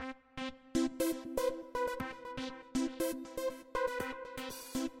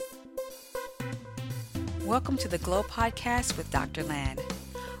Welcome to the Glow Podcast with Dr. Land.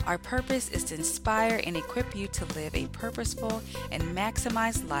 Our purpose is to inspire and equip you to live a purposeful and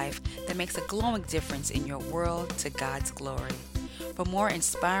maximized life that makes a glowing difference in your world to God's glory. For more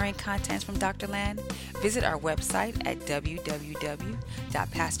inspiring content from Dr. Land, visit our website at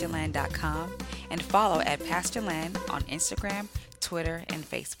www.pastorland.com and follow at Pastor Land on Instagram, Twitter, and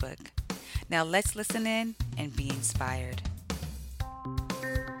Facebook. Now let's listen in and be inspired.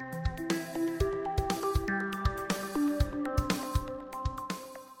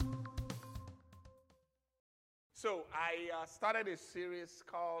 So I started a series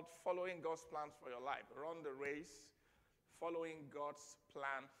called Following God's Plans for Your Life. Run the race, following God's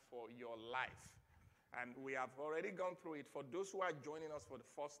plan for your life. And we have already gone through it for those who are joining us for the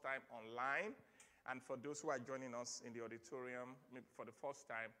first time online and for those who are joining us in the auditorium for the first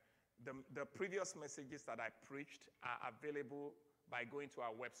time. The previous messages that I preached are available by going to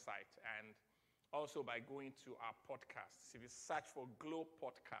our website and also by going to our podcasts. If you search for Glow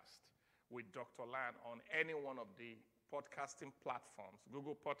Podcast with Dr. Land on any one of the podcasting platforms,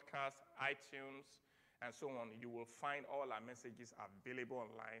 Google Podcasts, iTunes, and so on, you will find all our messages available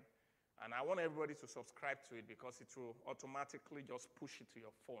online. And I want everybody to subscribe to it because it will automatically just push it to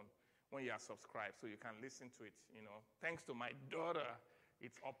your phone when you are subscribed so you can listen to it. Thanks to my daughter,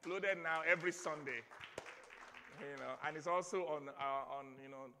 it's uploaded now every Sunday. And it's also on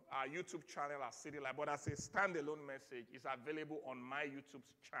our YouTube channel, our City Life. But as a standalone message, it's available on my YouTube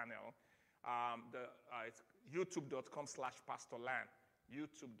channel. It's youtube.com/pastorland.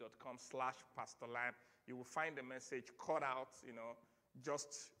 youtube.com/pastorland. You will find the message cut out,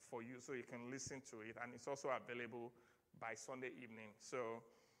 just for you so you can listen to it. And it's also available by Sunday evening. So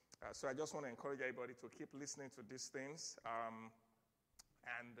I just want to encourage everybody to keep listening to these things.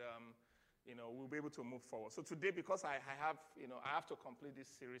 We'll be able to move forward. So today, because I have to complete this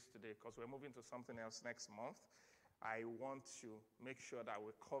series today because we're moving to something else next month, I want to make sure that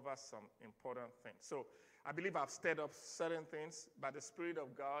we cover some important things. So I believe I've stirred up certain things by the Spirit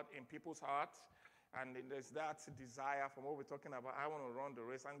of God in people's hearts. And there's that desire from what we're talking about. I want to run the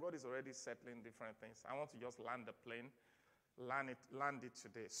race. And God is already settling different things. I want to just land the plane, land it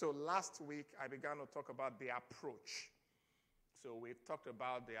today. So last week, I began to talk about the approach. So we've talked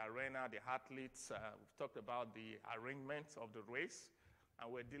about the arena, the athletes. We've talked about the arrangement of the race.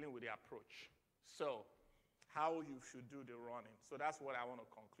 And we're dealing with the approach. So how you should do the running. So that's what I want to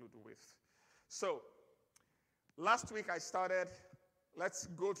conclude with. So last week I started, let's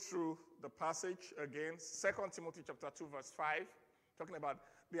go through the passage again. 2 Timothy chapter 2, verse 5, talking about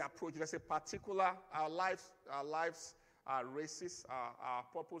the approach. There's a particular, our lives are races. Our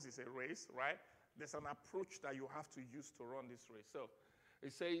purpose is a race, right? There's an approach that you have to use to run this race. So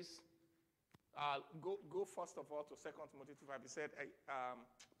it says, go first of all to 2 Timothy 2, 5. It said,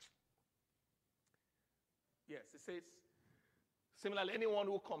 yes, it says, similarly, anyone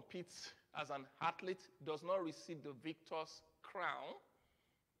who competes as an athlete does not receive the victor's crown.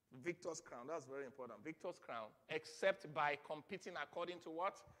 Victor's crown, that's very important. Victor's crown, except by competing according to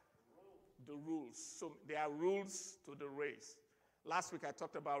what? The rules. So there are rules to the race. Last week I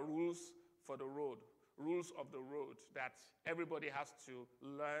talked about rules for the road, rules of the road that everybody has to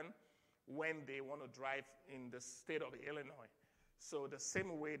learn when they want to drive in the state of Illinois. So the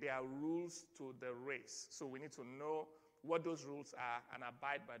same way there are rules to the race. So we need to know what those rules are and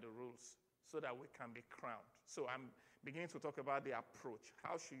abide by the rules so that we can be crowned. So I'm beginning to talk about the approach.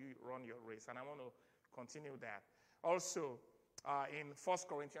 How should you run your race? And I want to continue that. Also, in 1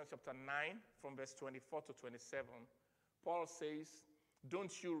 Corinthians chapter 9, from verse 24 to 27, Paul says,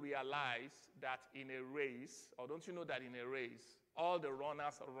 don't you realize that in a race, or don't you know that in a race, all the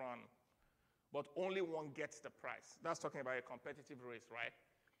runners run, but only one gets the prize. That's talking about a competitive race, right?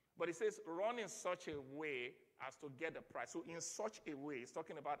 But it says, run in such a way as to get the prize. So in such a way, it's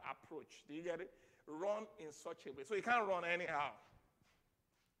talking about approach. Do you get it? Run in such a way. So you can't run anyhow.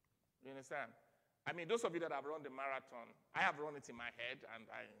 You understand? I mean, those of you that have run the marathon, I have run it in my head, and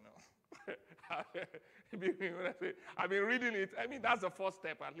I've been reading it. I mean, that's the first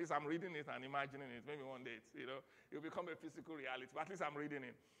step. At least I'm reading it and imagining it. Maybe one day, it'll become a physical reality. But at least I'm reading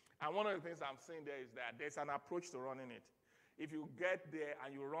it. And one of the things I'm saying there is that there's an approach to running it. If you get there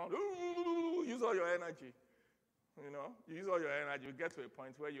and you run, use all your energy. You use all your energy. You get to a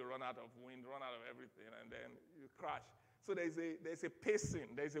point where you run out of wind, run out of everything, and then you crash. So there's a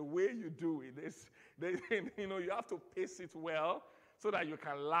pacing. There's a way you do it. You have to pace it well so that you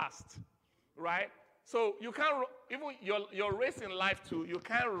can last, right? So you can't, even your race in life too, you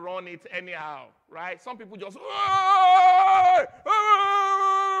can't run it anyhow, right? Some people just,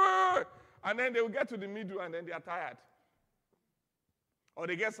 and then they will get to the middle and then they are tired. Or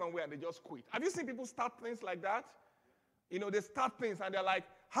they get somewhere and they just quit. Have you seen people start things like that? They start things and they're like,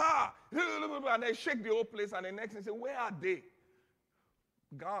 ha! And they shake the whole place and the next thing say, where are they?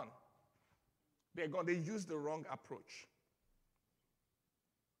 Gone. They're gone. They used the wrong approach.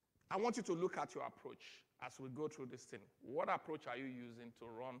 I want you to look at your approach as we go through this thing. What approach are you using to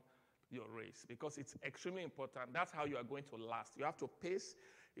run your race? Because it's extremely important. That's how you are going to last. You have to pace.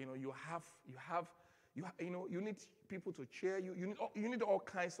 You need people to cheer you. You need all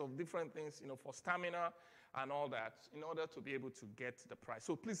kinds of different things, for stamina and all that in order to be able to get the prize.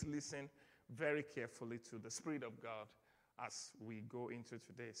 So please listen very carefully to the Spirit of God as we go into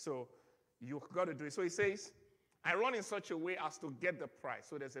today. So you've got to do it. So he says, I run in such a way as to get the prize.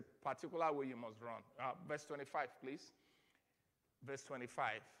 So there's a particular way you must run. Verse 25, please. Verse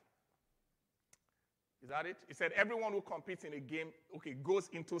 25. Is that it? He said, everyone who competes in a game, goes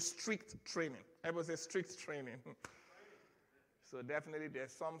into strict training. Everyone says strict training. So definitely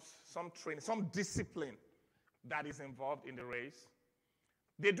there's some training, some discipline that is involved in the race.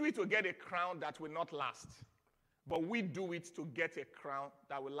 They do it to get a crown that will not last. But we do it to get a crown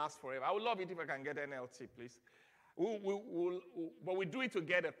that will last forever. I would love it if I can get NLT, please. But we do it to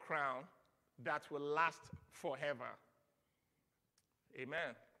get a crown that will last forever.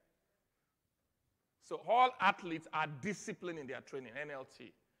 Amen. So all athletes are disciplined in their training,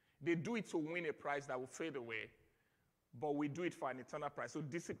 NLT. They do it to win a prize that will fade away, but we do it for an eternal prize. So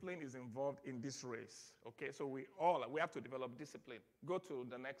discipline is involved in this race. Okay, so we have to develop discipline. Go to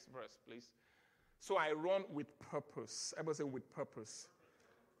the next verse, please. So I run with purpose. Everybody say with purpose.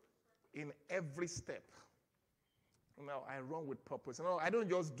 In every step. I run with purpose. I don't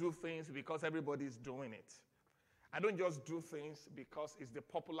just do things because everybody's doing it. I don't just do things because it's the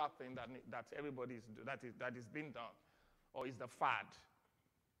popular thing that everybody's that is being done, or is the fad.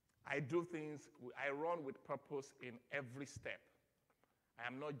 I do things. I run with purpose in every step. I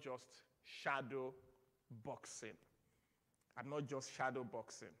am not just shadow boxing. I'm not just shadow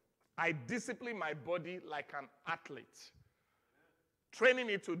boxing. I discipline my body like an athlete, training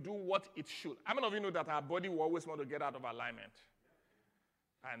it to do what it should. How many of you know that our body will always want to get out of alignment?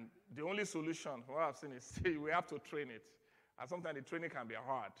 And the only solution, what I've seen is we have to train it. And sometimes the training can be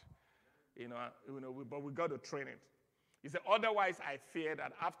hard, but we got to train it. He said, otherwise I fear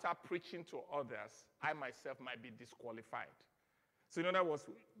that after preaching to others, I myself might be disqualified. So in other words,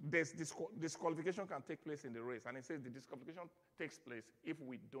 disqualification can take place in the race. And it says the disqualification takes place if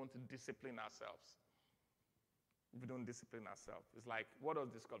we don't discipline ourselves. If we don't discipline ourselves. It's like, what is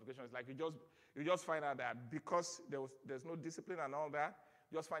disqualification? It's like you just find out that because there's no discipline and all that,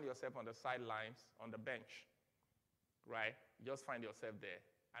 you just find yourself on the sidelines, on the bench, right? You just find yourself there.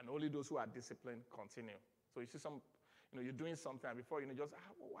 And only those who are disciplined continue. So you see you're doing something, and before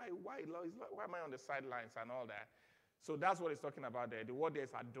why am I on the sidelines and all that? So that's what he's talking about there. The word there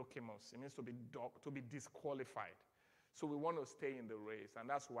is adokimos. It means to be disqualified. So we want to stay in the race, and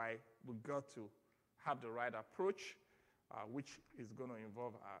that's why we got to have the right approach, which is going to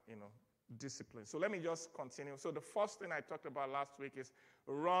involve, discipline. So let me just continue. So the first thing I talked about last week is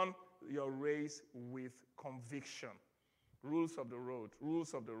run your race with conviction. Rules of the road,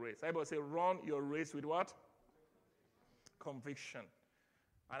 rules of the race. Everybody say, run your race with what? Conviction.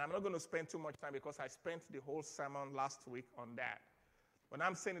 And I'm not going to spend too much time because I spent the whole sermon last week on that. When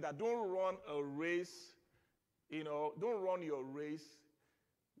I'm saying that, don't run a race, don't run your race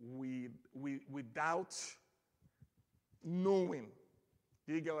without knowing.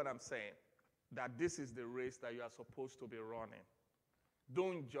 Do you get what I'm saying? That this is the race that you are supposed to be running.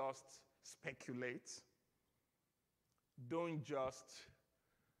 Don't just speculate. Don't just,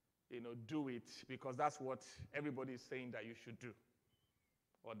 do it because that's what everybody is saying that you should do.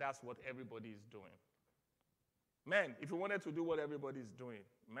 Or that's what everybody is doing. Man, if you wanted to do what everybody is doing,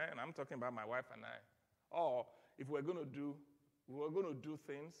 man, I'm talking about my wife and I. Or if we're going to do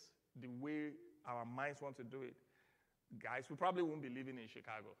things the way our minds want to do it, guys, we probably won't be living in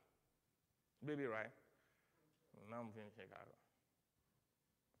Chicago. Maybe, right? We'll not be in Chicago.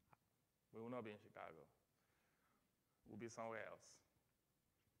 We will not be in Chicago. We'll be somewhere else.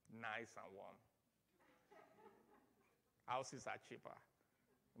 Nice and warm. Houses are cheaper.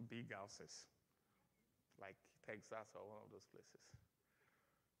 Big houses. Like Texas or one of those places.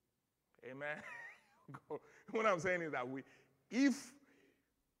 Amen? What I'm saying is that if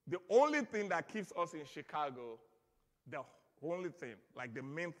the only thing that keeps us in Chicago, the only thing, like the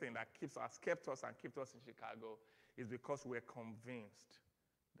main thing that kept us in Chicago is because we're convinced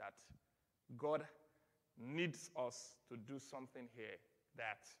that God needs us to do something here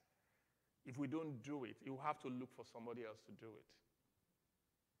that if we don't do it, you have to look for somebody else to do it.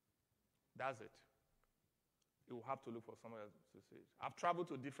 That's it. you will have to look for somewhere else to say it. I've traveled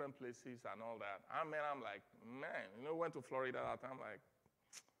to different places and all that. I'm like, man, went to Florida that time, like,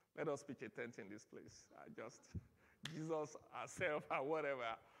 let us pitch a tent in this place. Jesus, ourselves, or whatever.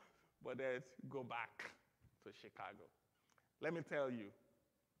 But then go back to Chicago. Let me tell you,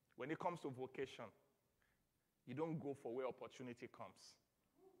 when it comes to vocation, you don't go for where opportunity comes.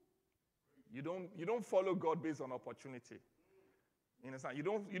 You don't follow God based on opportunity. You understand? You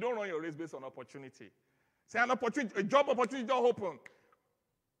don't run your race based on opportunity. Say an opportunity, a job opportunity just opened,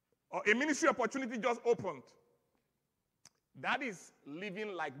 or a ministry opportunity just opened. That is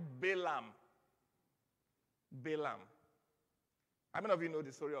living like Balaam. Balaam. How many of you know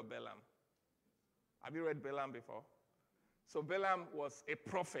the story of Balaam? Have you read Balaam before? So Balaam was a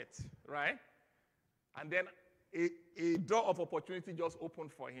prophet, right? And then a door of opportunity just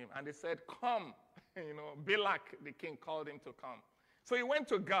opened for him. And they said, come. Balak, the king, called him to come. So he went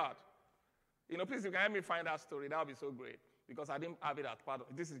to God. Please, if you can help me find that story, that would be so great. Because I didn't have it as part of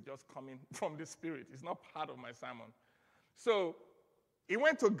it. This is just coming from the Spirit. It's not part of my sermon. So he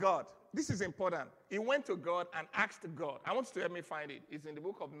went to God. This is important. He went to God and asked God. I want you to help me find it. It's in the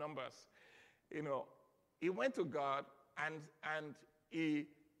book of Numbers. He went to God and he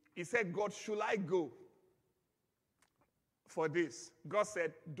said, God, should I go for this? God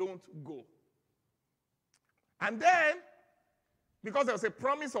said, don't go. And then, because there was a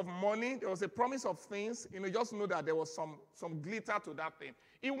promise of money, there was a promise of things, just know that there was some glitter to that thing.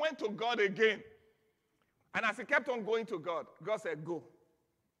 He went to God again. And as he kept on going to God, God said, go.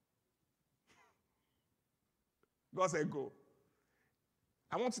 God said, go.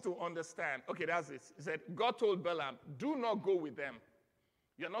 I want you to understand. Okay, that's it. He said, God told Balaam, do not go with them.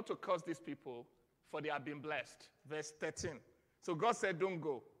 You're not to curse these people, for they have been blessed. Verse 13. So God said, don't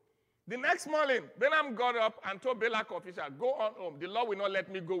go. The next morning, Balaam got up and told Balak official, go on home. The Lord will not let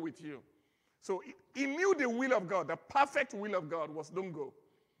me go with you. So he knew the will of God. The perfect will of God was don't go.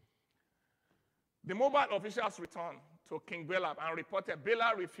 The Moabite officials returned to King Balak and reported,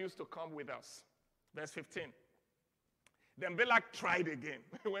 Balak refused to come with us. Verse 15. Then Balak tried again.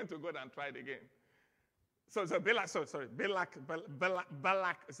 He went to God and tried again. Balak,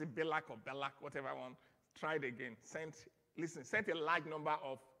 is it Balak or Balak, whatever one, tried again. Sent a large number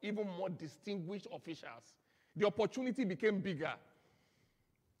of even more distinguished officials. The opportunity became bigger.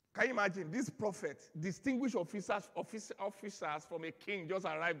 Can you imagine? This prophet, distinguished officers from a king just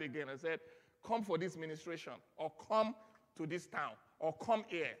arrived again and said, come for this ministration, or come to this town, or come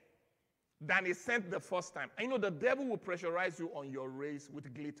here. Than he sent the first time. And the devil will pressurize you on your race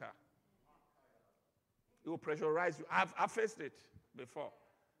with glitter. He will pressurize you. I've faced it before.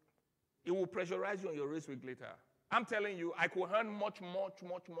 He will pressurize you on your race with glitter. I'm telling you, I could earn much more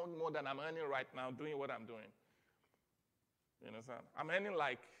than I'm earning right now doing what I'm doing. You understand? I'm earning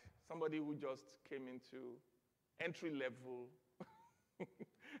like somebody who just came into entry level,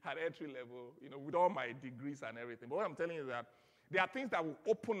 at entry level, with all my degrees and everything. But what I'm telling you is that there are things that will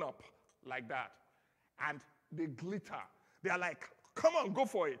open up like that, and they glitter. They are like, come on, go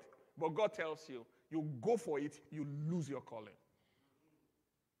for it. But God tells you, you go for it, you lose your calling.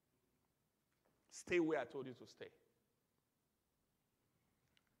 Stay where I told you to stay.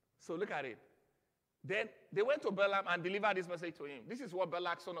 So look at it. Then they went to Balaam and delivered this message to him. This is what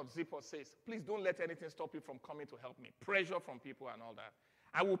Balak, son of Zippor, says. Please don't let anything stop you from coming to help me. Pressure from people and all that.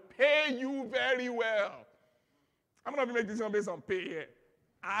 I will pay you very well. I'm not going to make this one based on pay here.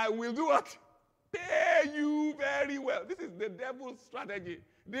 I will do what? Pay you very well. This is the devil's strategy.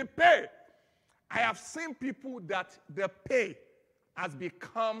 They pay. I have seen people that the pay has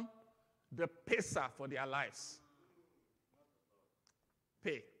become the pacer for their lives.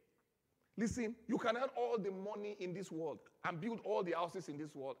 Pay. Listen, you can earn all the money in this world and build all the houses in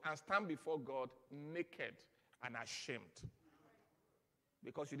this world and stand before God naked and ashamed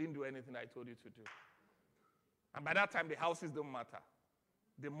because you didn't do anything I told you to do. And by that time, the houses don't matter.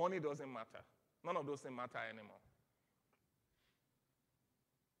 The money doesn't matter. None of those things matter anymore.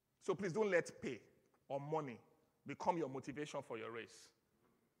 So please don't let pay or money become your motivation for your race.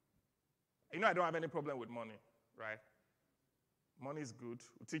 I don't have any problem with money, right? Money is good.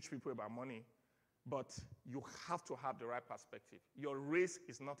 We teach people about money. But you have to have the right perspective. Your race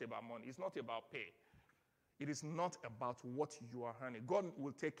is not about money. It's not about pay. It is not about what you are earning. God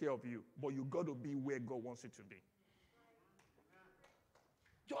will take care of you, but you got to be where God wants you to be.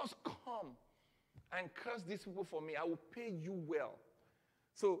 Just come and curse these people for me. I will pay you well.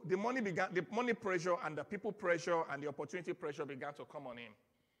 So the money pressure and the people pressure and the opportunity pressure began to come on him.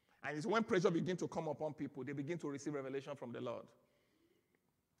 And it's when pressure begins to come upon people, they begin to receive revelation from the Lord.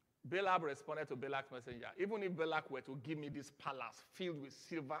 Balaam responded to Balak's messenger. Even if Balak were to give me this palace filled with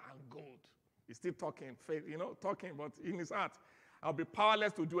silver and gold, He's still talking, faith, talking, but in his heart, I'll be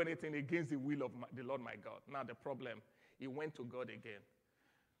powerless to do anything against the will of the Lord my God. Now the problem, he went to God again.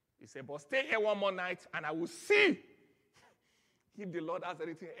 He said, but stay here one more night and I will see if the Lord has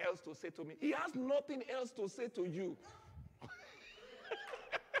anything else to say to me. He has nothing else to say to you.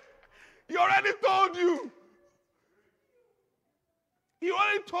 He already told you. He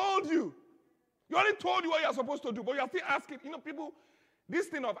already told you. He already told you what you're supposed to do, but you're still asking. People, this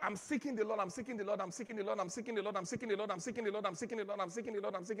thing of I'm seeking the Lord, I'm seeking the Lord, I'm seeking the Lord, I'm seeking the Lord, I'm seeking the Lord, I'm seeking the Lord, I'm seeking the Lord, I'm seeking the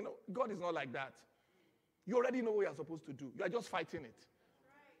Lord, I'm seeking the Lord. God is not like that. You already know what you're supposed to do. You are just fighting it.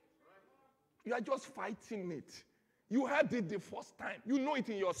 You are just fighting it. You heard it the first time. You know it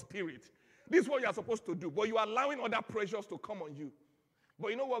in your spirit. This is what you're supposed to do, but you are allowing other pressures to come on you.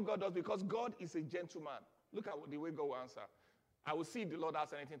 But you know what God does? Because God is a gentleman. Look at the way God will answer. I will see if the Lord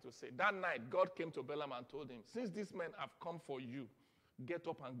has anything to say. That night, God came to Balaam and told him, since these men have come for you, get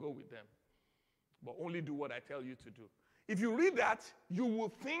up and go with them. But only do what I tell you to do. If you read that, you will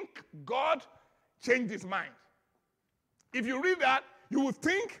think God changed his mind. If you read that, you will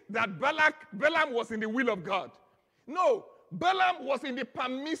think that Balaam was in the will of God. No, Balaam was in the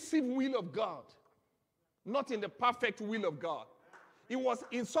permissive will of God, not in the perfect will of God. It was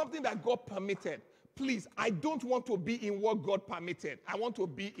in something that God permitted. Please, I don't want to be in what God permitted. I want to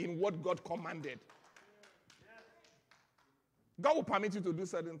be in what God commanded. God will permit you to do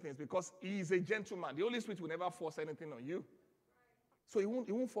certain things because he is a gentleman. The Holy Spirit will never force anything on you. So he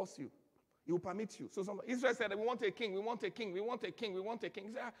won't force you. He will permit you. So Israel said, we want a king, we want a king, we want a king, we want a king.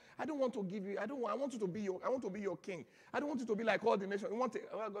 He said, I don't want to give you, I want you to be I want to be your king. I don't want you to be like all the nations. God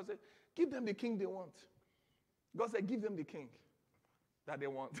said, give them the king they want. God said, give them the king that they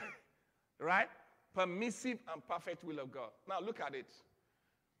want. Right? Permissive and perfect will of God. Now look at it.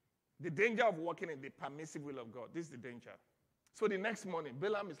 The danger of walking in the permissive will of God. This is the danger. So the next morning,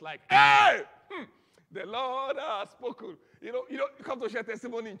 Balaam is like, hey! The Lord has spoken. You come to share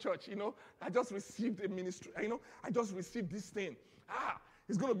testimony in church. I just received a ministry. I just received this thing.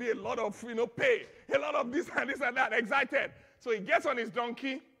 It's going to be a lot of, pay. A lot of this and this and that. Excited. So he gets on his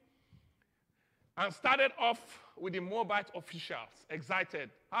donkey and started off with the Moabite officials. Excited.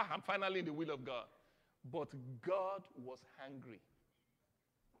 I'm finally in the will of God. But God was angry.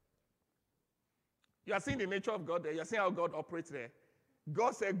 You are seeing the nature of God there. You are seeing how God operates there.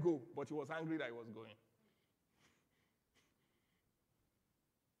 God said go, but he was angry that he was going.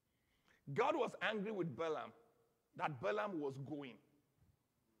 God was angry with Balaam that Balaam was going.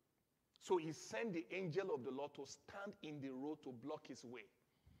 So he sent the angel of the Lord to stand in the road to block his way.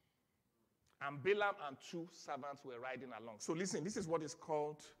 And Balaam and two servants were riding along. So listen, this is what is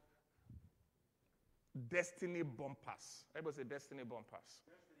called destiny bumpers. Everybody say destiny bumpers.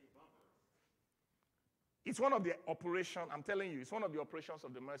 It's one of the operations, I'm telling you, it's one of the operations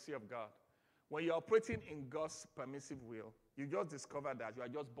of the mercy of God. When you're operating in God's permissive will, you just discover that you are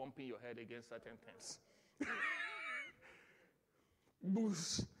just bumping your head against certain things.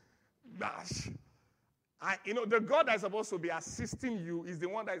 Boosh, bash. The God that is supposed to be assisting you is the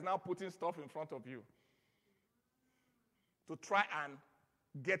one that is now putting stuff in front of you to try and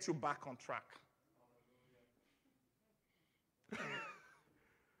get you back on track.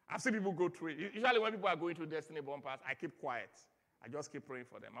 I've seen people go through it. Usually when people are going through destiny bumpers, I keep quiet. I just keep praying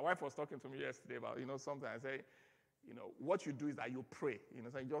for them. My wife was talking to me yesterday about, something. I say, what you do is that you pray.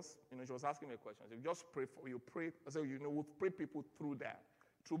 So she was asking me a question. So you just pray you pray. So, we've prayed people through that,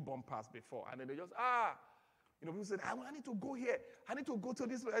 through bumpers before. And then they just, people said, I need to go here. I need to go to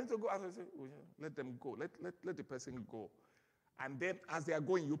this. I need to go. I say, let them go. Let the person go. And then as they are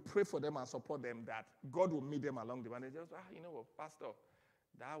going, you pray for them and support them that God will meet them along the way. And they just, what, Pastor,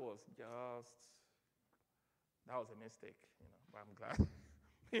 that was a mistake, but I'm glad.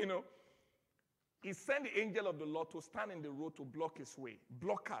 He sent the angel of the Lord to stand in the road to block his way.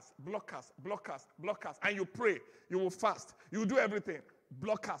 Blockers. And you pray, you will fast, you will do everything.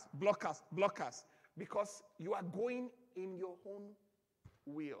 Blockers. Because you are going in your own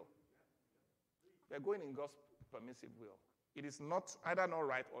will. You are going in God's permissive will. It is not either not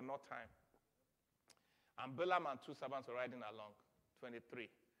right or not time. And Balaam and two servants were riding along. 23.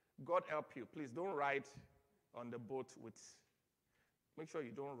 God help you. Please don't ride on the boat make sure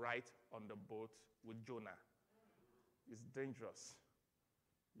you don't ride on the boat with Jonah. It's dangerous.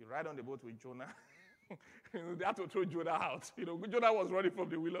 You ride on the boat with Jonah. They had to throw Jonah out. Jonah was running from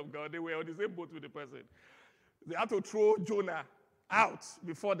the will of God. They were on the same boat with the person. They had to throw Jonah out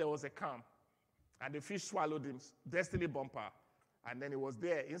before there was a calm. And the fish swallowed him. Destiny bumper. And then he was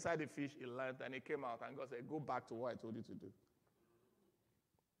there inside the fish. He learned and he came out and God said, go back to what I told you to do.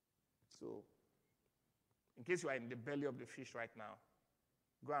 So, in case you are in the belly of the fish right now,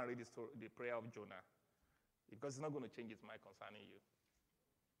 Go and read the prayer of Jonah. Because it's not going to change his mind concerning you.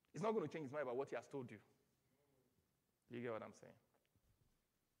 It's not going to change his mind about what he has told you. You get what I'm saying?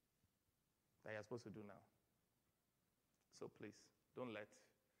 That you're supposed to do now. So please,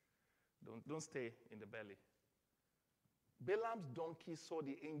 don't stay in the belly. Balaam's donkey saw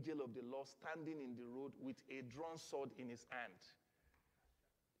the angel of the Lord standing in the road with a drawn sword in his hand.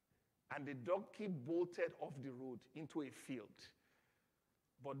 And the donkey bolted off the road into a field.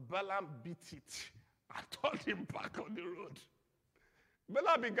 But Balaam beat it and turned him back on the road.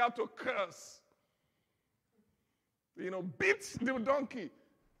 Balaam began to curse. Beat the donkey.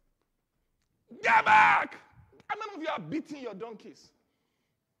 Get back! How many of you are beating your donkeys?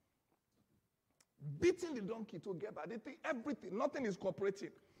 Beating the donkey to get back. They think everything, nothing is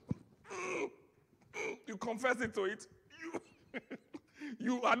cooperating. You confess it to it.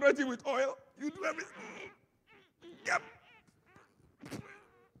 You anoint it with oil. You do everything. Yep.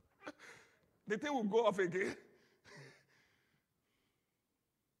 The thing will go off again.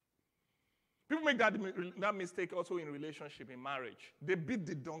 People make that mistake also in relationship, in marriage. They beat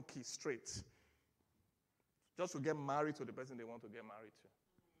the donkey straight. Just to get married to the person they want to get married to.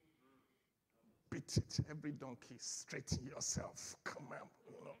 Beat it. Every donkey, straighten yourself. Come on.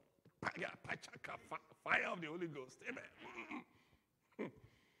 Fire of the Holy Ghost. Amen.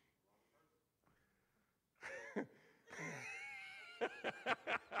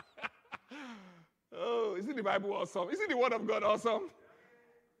 Oh, isn't the Bible awesome? Isn't the Word of God awesome?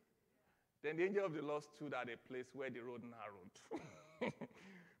 Then the angel of the Lord stood at a place where the road narrowed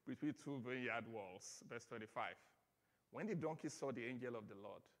between two vineyard walls. Verse 25. When the donkey saw the angel of the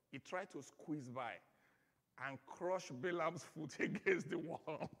Lord, he tried to squeeze by and crush Balaam's foot against the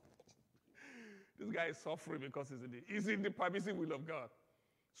wall. This guy is suffering because he's in the permissive will of God.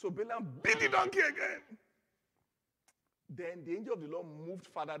 So Balaam beat the donkey again. Then the angel of the Lord moved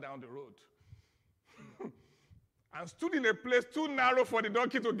further down the road and stood in a place too narrow for the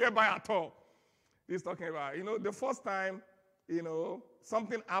donkey to get by at all. He's talking about, the first time,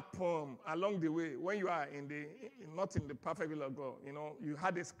 something happened along the way when you are not in the perfect will of God. You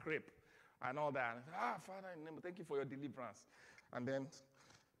had a scrape and all that. Father, thank you for your deliverance. And then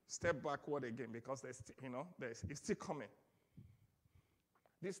step backward again because it's still coming.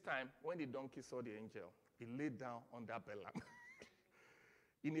 This time, when the donkey saw the angel, he laid down under Balaam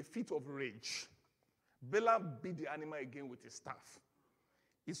in a fit of rage. Balaam beat the animal again with his staff.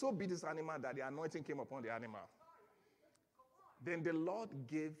 He so beat this animal that the anointing came upon the animal. Then the Lord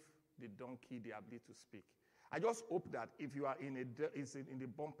gave the donkey the ability to speak. I just hope that if you are in the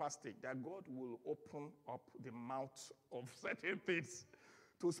bumper stage, that God will open up the mouth of certain things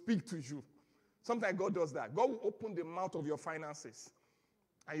to speak to you. Sometimes God does that. God will open the mouth of your finances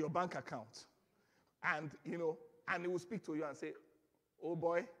and your bank account. And, and he will speak to you and say, oh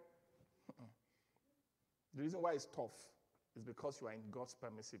boy, the reason why it's tough is because you are in God's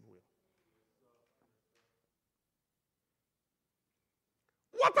permissive will.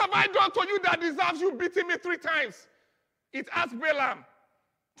 What have I done to you that deserves you beating me 3 times? It asked Balaam.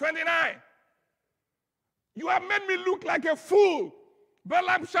 29. You have made me look like a fool.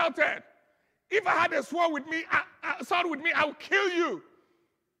 Balaam shouted, if I had a sword with me, I will kill you.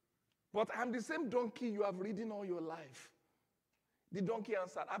 But I'm the same donkey you have ridden all your life. The donkey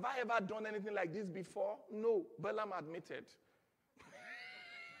answered, have I ever done anything like this before? No, Balaam admitted.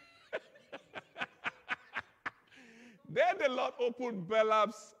 Then the Lord opened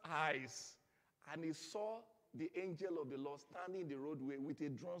Balaam's eyes, and he saw the angel of the Lord standing in the roadway with a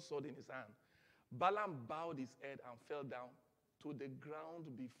drawn sword in his hand. Balaam bowed his head and fell down to the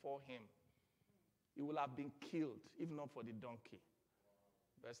ground before him. He would have been killed if not for the donkey.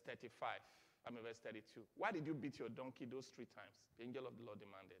 Verse 32. Why did you beat your donkey those 3 times? The angel of the Lord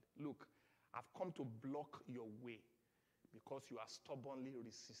demanded. Look, I've come to block your way because you are stubbornly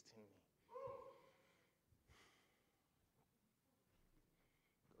resisting me.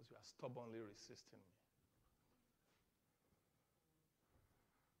 Because you are stubbornly resisting me.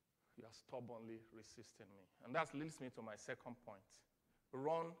 You are stubbornly resisting me. And that leads me to my second point.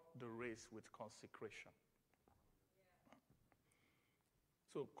 Run the race with consecration.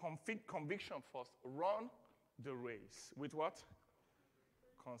 So conviction first. Run the race. With what?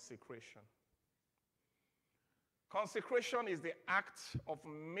 Consecration. Consecration is the act of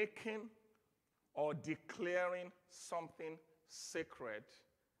making or declaring something sacred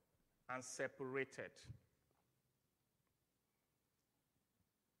and separated.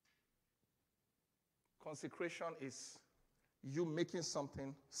 Consecration is you making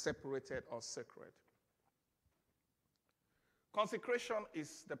something separated or sacred. Consecration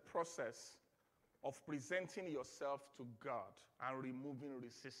is the process of presenting yourself to God and removing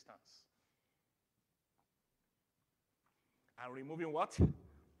resistance. And removing what?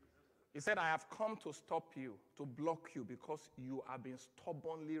 He said, I have come to stop you, to block you, because you have been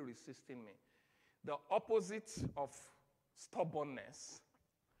stubbornly resisting me. The opposite of stubbornness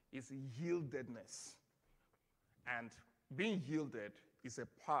is yieldedness. And being yielded is a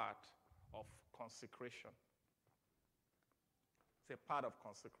part of consecration. It's a part of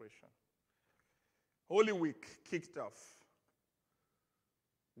consecration. Holy Week kicked off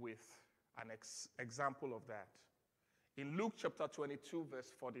with an example of that. In Luke chapter 22,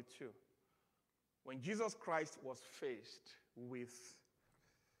 verse 42, when Jesus Christ was faced with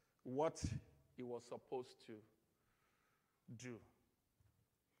what he was supposed to do.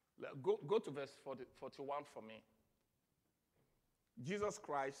 Go to verse 41 for me. Jesus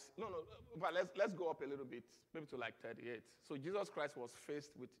Christ, but let's go up a little bit, maybe to like 38. So Jesus Christ was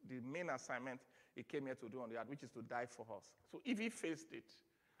faced with the main assignment he came here to do on the earth, which is to die for us. So if he faced it,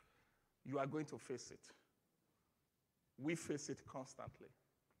 you are going to face it. We face it constantly.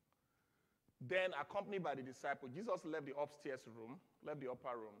 Then, accompanied by the disciples, Jesus left the upstairs room, left the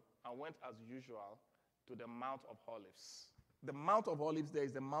upper room, and went as usual to the Mount of Olives. The Mount of Olives there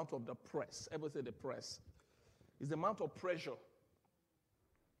is the Mount of the press. Everybody say the press. It's the Mount of pressure.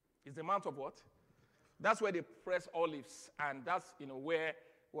 It's the Mount of what? That's where they press olives, and that's, where,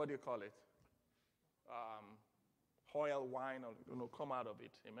 what do you call it? Oil, wine, come out of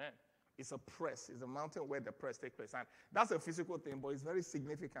it. Amen. It's a press. It's a mountain where the press takes place. And that's a physical thing, but it's very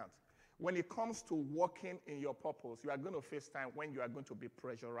significant. When it comes to walking in your purpose, you are going to face time when you are going to be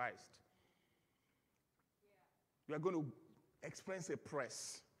pressurized. You are going to experience a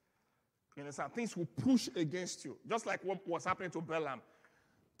press. You understand? Things will push against you, just like what was happening to Balaam.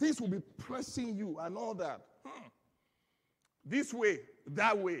 Things will be pressing you and all that. This way,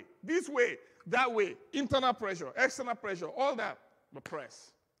 that way, this way, that way. Internal pressure, external pressure, all that. The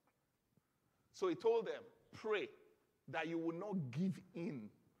press. So he told them, pray that you will not give in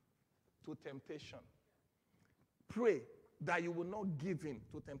to temptation. Pray that you will not give in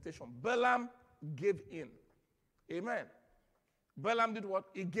to temptation. Balaam gave in. Amen. Balaam did what?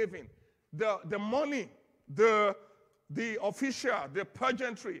 He gave in. The money, the official, the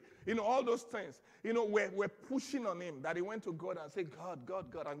pageantry, all those things, we're pushing on him that he went to God and said, God,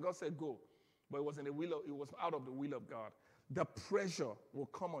 God, God. And God said, go. But it was out of the will of God. The pressure will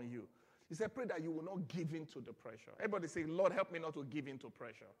come on you. He said, pray that you will not give in to the pressure. Everybody say, Lord, help me not to give in to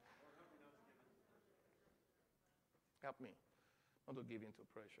pressure. Help me not to give in to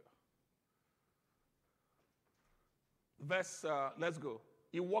pressure. Let's go.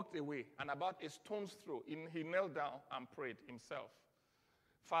 He walked away, and about a stone's throw, he knelt down and prayed himself.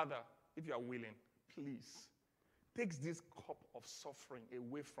 Father, if you are willing, please, take this cup of suffering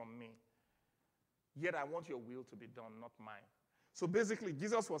away from me. Yet I want your will to be done, not mine. So basically,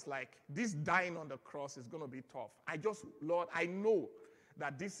 Jesus was like, this dying on the cross is going to be tough. Lord, I know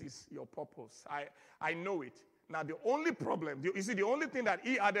that this is your purpose. I know it. Now, the only problem, you see, the only thing that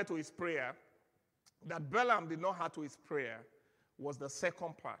he added to his prayer, that Balaam did not add to his prayer, was the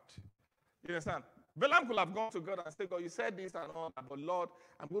second part. You understand? Balaam could have gone to God and said, God, you said this and all that, but Lord,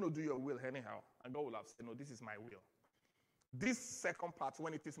 I'm going to do your will anyhow. And God will have said, no, this is my will. This second part,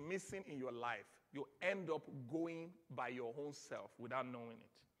 when it is missing in your life, you end up going by your own self without knowing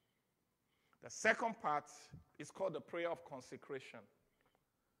it. The second part is called the prayer of consecration.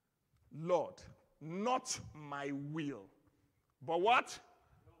 Lord, not my will, but what?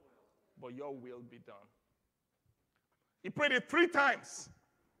 But your will be done. He prayed it 3 times.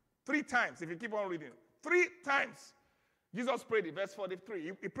 3 times, if you keep on reading. 3 times. Jesus prayed it, verse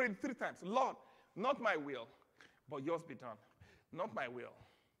 43. He prayed it 3 times. Lord, not my will, but yours be done. Not my will.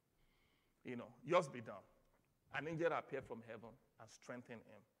 Yours be done. An angel appeared from heaven and strengthened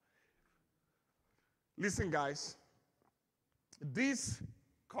him. Listen, guys. This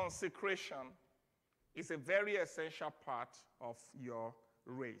consecration is a very essential part of your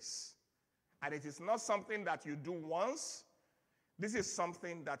race. And it is not something that you do once. This is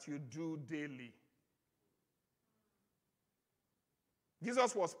something that you do daily.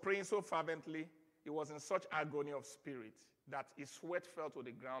 Jesus was praying so fervently, he was in such agony of spirit that his sweat fell to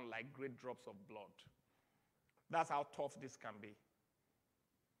the ground like great drops of blood. That's how tough this can be.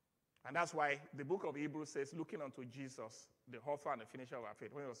 And that's why the book of Hebrews says, looking unto Jesus, the author and the finisher of our faith.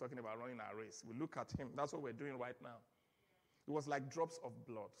 When he was talking about running our race, we look at him. That's what we're doing right now. It was like drops of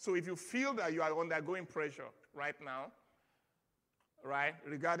blood. So if you feel that you are undergoing pressure right now, right,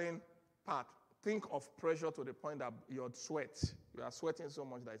 regarding part, think of pressure to the point that you are sweating so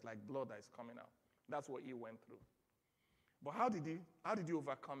much that it's like blood that is coming out. That's what he went through. But how did he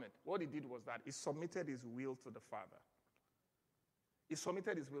overcome it? What he did was that he submitted his will to the Father. He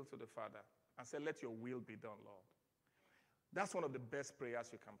submitted his will to the Father and said, let your will be done, Lord. That's one of the best prayers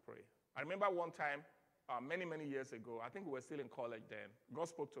you can pray. I remember one time, many, many years ago, I think we were still in college then, God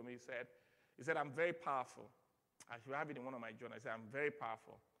spoke to me, he said, I'm very powerful. I should have it in one of my journals. He said, I'm very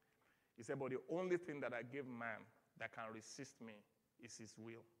powerful. He said, but the only thing that I give man that can resist me is his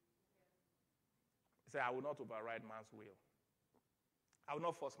will. He said, I will not override man's will. I will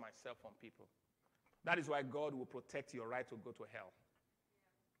not force myself on people. That is why God will protect your right to go to hell.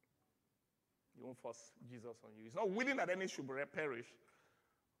 He won't force Jesus on you. He's not willing that any should perish,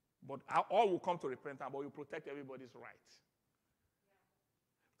 but all will come to repentance, but he will protect everybody's right.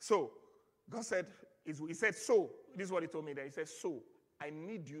 So, God said, he said, so, this is what he told me then. He said, so, I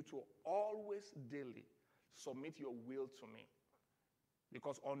need you to always daily submit your will to me.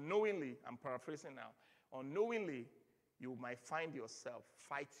 Because unknowingly, I'm paraphrasing now, unknowingly, you might find yourself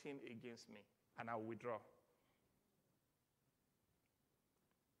fighting against me, and I will withdraw.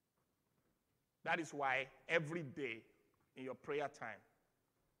 That is why every day in your prayer time,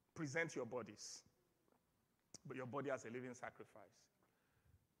 present your bodies, but your body as a living sacrifice.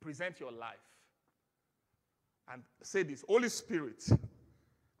 Present your life. And say this, Holy Spirit,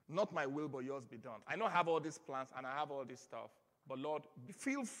 not my will, but yours be done. I know I have all these plans and I have all this stuff, but Lord,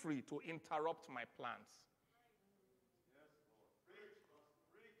 feel free to interrupt my plans.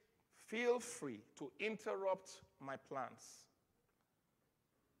 Feel free to interrupt my plans.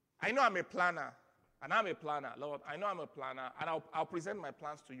 I know I'm a planner, and I'm a planner, Lord. I know I'm a planner, and I'll present my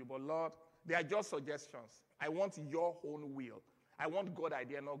plans to you, but Lord, they are just suggestions. I want your own will. I want God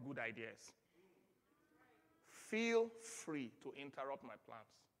idea, not good ideas. Feel free to interrupt my plans.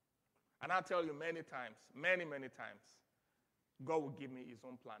 And I'll tell you many times, many, many times, God will give me his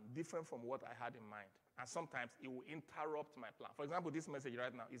own plan, different from what I had in mind. And sometimes he will interrupt my plan. For example, this message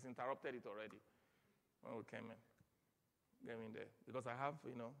right now, he's interrupted it already when we came in. Get in there. Because I have,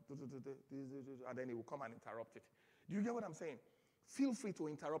 and then he will come and interrupt it. Do you get what I'm saying? Feel free to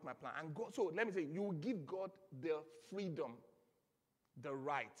interrupt my plan. And God, so let me say, you will give God the freedom, the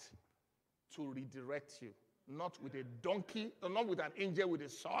right to redirect you. Not with a donkey, not with an angel with a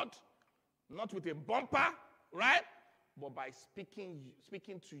sword, not with a bumper, right? But by speaking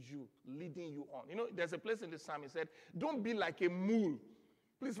to you, leading you on. You know, there's a place in the psalm, he said, don't be like a mule.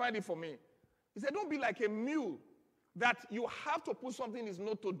 Please find it for me. He said, don't be like a mule that you have to put something in his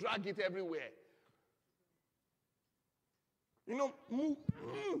nose to drag it everywhere. You know,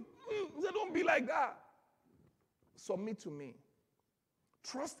 he said, don't be like that. Submit to me.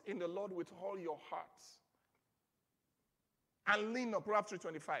 Trust in the Lord with all your hearts. And lean not, Proverbs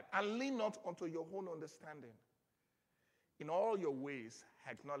 3:25, and lean not unto your own understanding. In all your ways,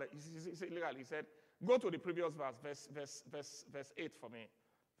 acknowledge. He said, go to the previous verse 8 for me.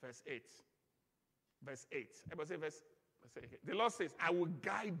 Verse 8. Verse 8. Everybody say verse 8. The Lord says, I will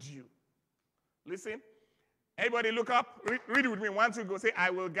guide you. Listen. Everybody look up. Read it with me. 1, 2, go. Say,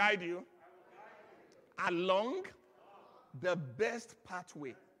 I will guide you along the best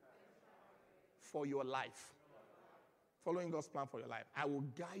pathway for your life. Following God's plan for your life. I will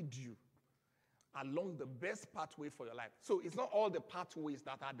guide you along the best pathway for your life. So it's not all the pathways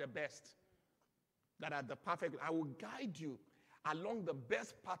that are the best, that are the perfect. I will guide you along the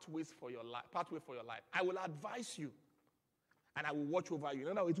best pathways for your life, pathway for your life. I will advise you, and I will watch over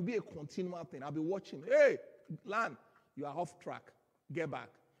you. No, it will be a continual thing. I'll be watching. Hey, Lan, you are off track. Get back.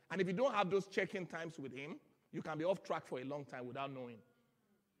 And if you don't have those check-in times with him, you can be off track for a long time without knowing.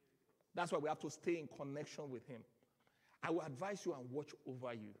 That's why we have to stay in connection with him. I will advise you and watch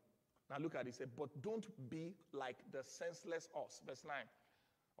over you. Now look at it. He said, but don't be like the senseless horse, verse 9,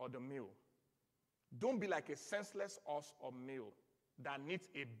 or the mule. Don't be like a senseless horse or mule that needs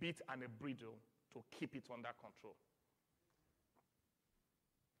a bit and a bridle to keep it under control.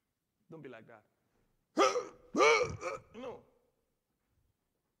 Don't be like that. No.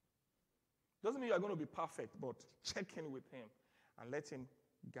 Doesn't mean you're going to be perfect, but check in with him and let him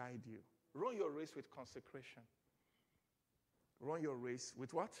guide you. Run your race with consecration. Run your race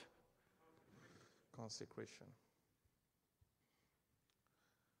with what? Consecration.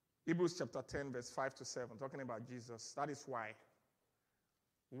 Hebrews chapter 10, verse 5 to 7, talking about Jesus. That is why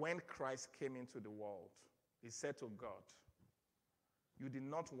when Christ came into the world, he said to God, you did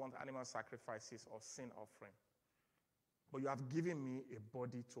not want animal sacrifices or sin offering, but you have given me a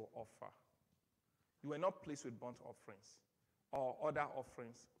body to offer. You were not pleased with burnt offerings or other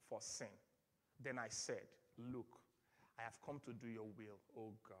offerings for sin. Then I said, look, I have come to do your will,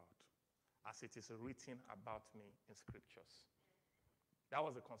 O God, as it is written about me in scriptures. That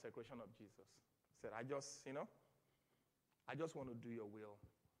was the consecration of Jesus. He said, I just, I just want to do your will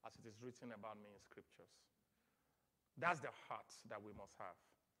as it is written about me in scriptures. That's the heart that we must have.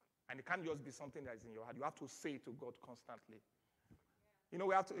 And it can't just be something that is in your heart. You have to say it to God constantly.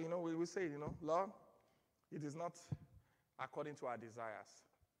 We have to, we say, Lord, it is not according to our desires.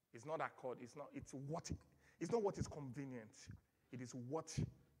 It's not what is convenient. It is what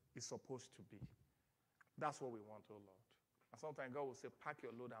is supposed to be. That's what we want, oh Lord. And sometimes God will say, pack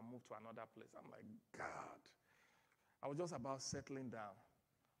your load and move to another place. I'm like, God, I was just about settling down.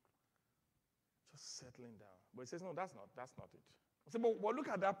 Just settling down. But he says, no, that's not it. I said, but look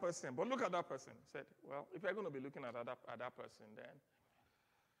at that person. He said, well, if you're going to be looking at that person, then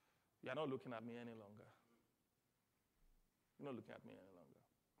you're not looking at me any longer. You're not looking at me any longer.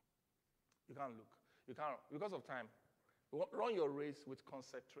 You can't look. You can't, because of time. Run your race with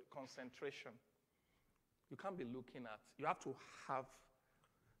concentration. You can't be looking at, you have to have,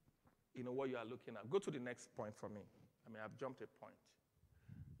 what you are looking at. Go to the next point for me. I've jumped a point.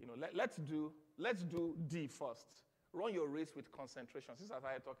 Let's do D first. Run your race with concentration. Since I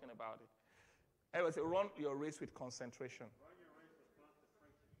started talking about it. Everybody say, run your race with concentration. Run your race with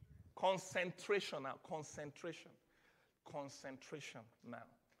concentration. Concentration now. Concentration now.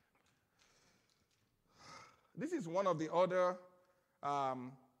 This is one of the other,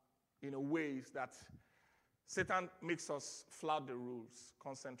 ways that Satan makes us flout the rules.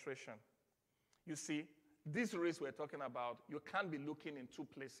 Concentration. You see, this race we're talking about, you can't be looking in two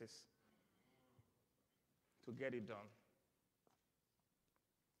places to get it done.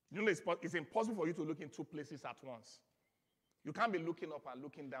 It's impossible for you to look in two places at once. You can't be looking up and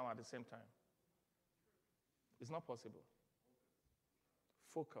looking down at the same time. It's not possible.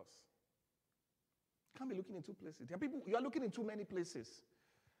 Focus. You can't be looking in two places. There are people, you are looking in too many places.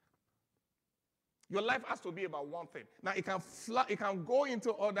 Your life has to be about one thing. Now, it can go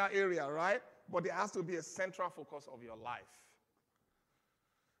into other areas, right? But there has to be a central focus of your life.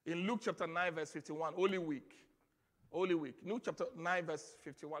 In Luke chapter 9, verse 51, Holy Week. Luke chapter 9, verse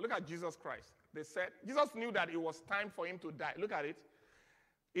 51. Look at Jesus Christ. They said, Jesus knew that it was time for him to die. Look at it.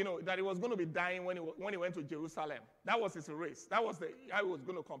 That he was going to be dying when he went to Jerusalem. That was his race. That was how he was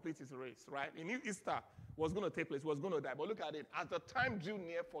going to complete his race, right? Easter was going to take place. He was going to die. But look at it. As the time drew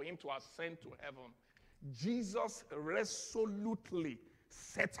near for him to ascend to heaven, Jesus resolutely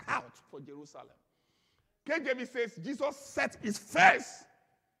set out for Jerusalem. KJV says Jesus set his face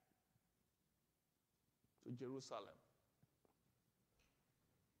to Jerusalem.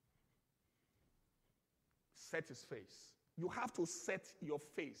 Set his face. You have to set your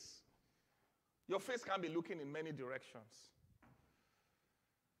face. Your face can't be looking in many directions.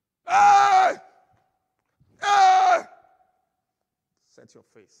 Set your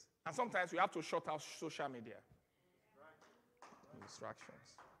face. And sometimes you have to shut out social media.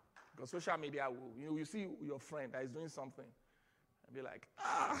 Distractions. Because social media will, you see your friend that is doing something and be like,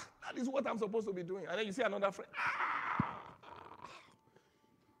 that is what I'm supposed to be doing. And then you see another friend,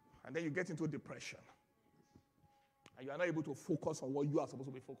 and then you get into depression. And you are not able to focus on what you are supposed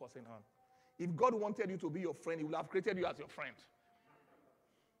to be focusing on. If God wanted you to be your friend, he would have created you as your friend.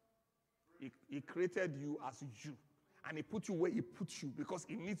 He created you as you. And he put you where he put you because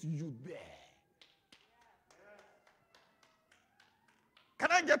he needs you there.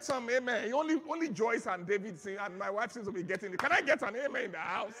 Can I get some amen? Only Joyce and David sing, and my wife seems to be getting it. Can I get an amen in the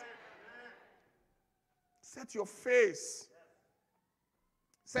house? Set your face.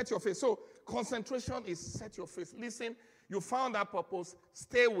 Set your face. So concentration is set your face. Listen, you found that purpose.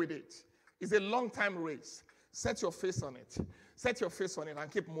 Stay with it. It's a long-time race. Set your face on it. Set your face on it and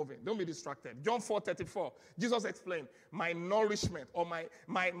keep moving. Don't be distracted. John 4:34. Jesus explained, my nourishment or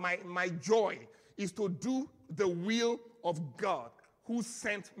my joy is to do the will of God who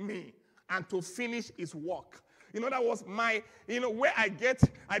sent me and to finish his work. That was where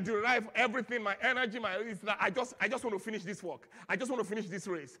I derive everything, my energy, I just want to finish this work. I just want to finish this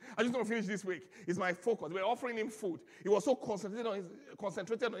race. I just want to finish this week. It's my focus. We're offering him food. He was so concentrated on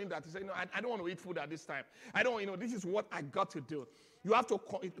it that he said, I don't want to eat food at this time. This is what I got to do. You have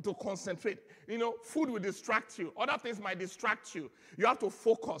to concentrate. Food will distract you. Other things might distract you. You have to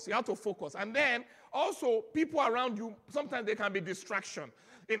focus. And then also people around you, sometimes they can be distraction.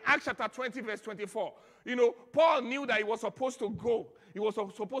 In Acts chapter 20, verse 24, Paul knew that he was supposed to go. He was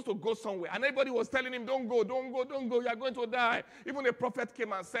supposed to go somewhere. And everybody was telling him, don't go. You are going to die. Even the prophet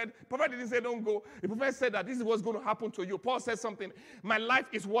came and said, prophet didn't say don't go. The prophet said that this is what's going to happen to you. Paul said something, my life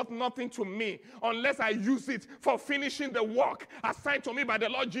is worth nothing to me unless I use it for finishing the work assigned to me by the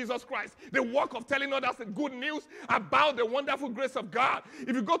Lord Jesus Christ. The work of telling others the good news about the wonderful grace of God.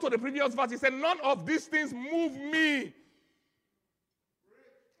 If you go to the previous verse, he said, none of these things move me.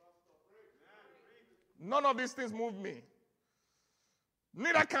 None of these things move me.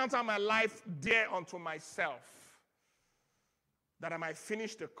 Neither count I my life dear unto myself, that I might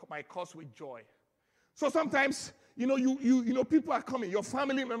finish my course with joy. So sometimes, you people are coming, your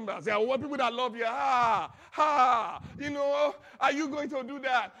family members, they are people that love you. Are you going to do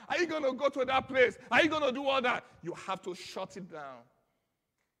that? Are you going to go to that place? Are you going to do all that? You have to shut it down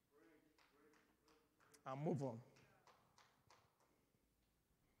and move on.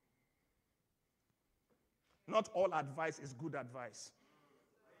 Not all advice is good advice.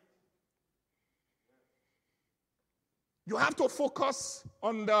 You have to focus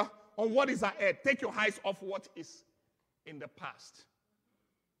on what is ahead. Take your eyes off what is in the past.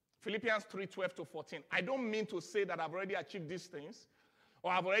 Philippians 3:12-14. I don't mean to say that I've already achieved these things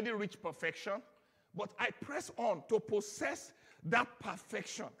or I've already reached perfection, but I press on to possess that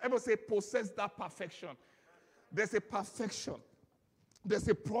perfection. Everybody say, possess that perfection. There's a perfection. There's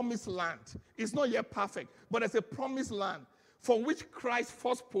a promised land. It's not yet perfect, but there's a promised land for which Christ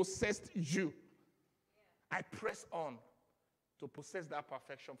first possessed you. I press on to possess that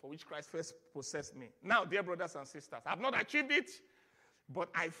perfection for which Christ first possessed me. Now, dear brothers and sisters, I've not achieved it, but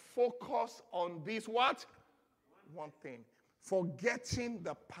I focus on this what? One thing. Forgetting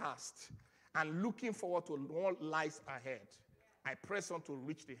the past and looking forward to what lies ahead. I press on to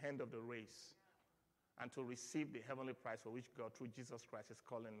reach the end of the race and to receive the heavenly prize for which God, through Jesus Christ, is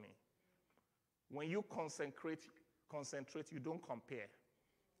calling me. When you concentrate, you don't compare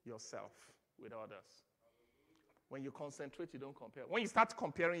yourself with others. When you concentrate, you don't compare. When you start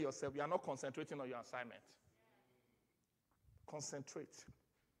comparing yourself, you are not concentrating on your assignment. Concentrate.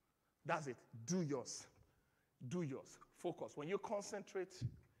 That's it. Do yours. Do yours. Focus. When you concentrate,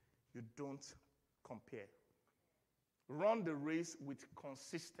 you don't compare. Run the race with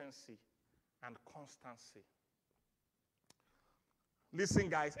consistency and constancy. Listen,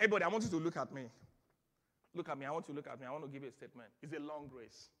 guys. Everybody, I want you to look at me. Look at me. I want you to look at me. I want to give you a statement. It's a long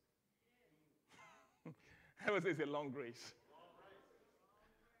race. Everybody say it's a long race.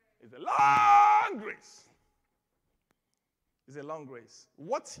 It's a long race. It's a long race.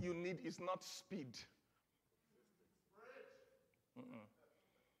 What you need is not speed.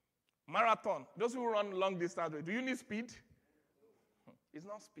 Marathon. Those who run long distance, do you need speed? It's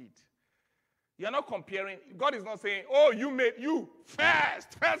not speed. You're not comparing. God is not saying, oh, you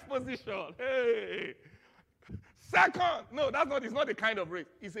first position. Hey. Second. No, it's not the kind of race.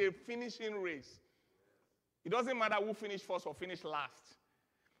 It's a finishing race. It doesn't matter who finished first or finished last,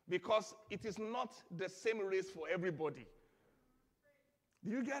 because it is not the same race for everybody.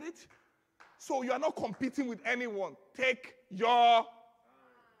 Do you get it? So you are not competing with anyone. Take your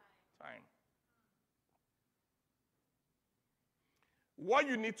time. What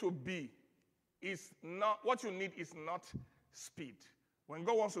you need is not speed. When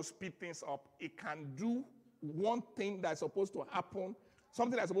God wants to speed things up, it can do one thing that's supposed to happen.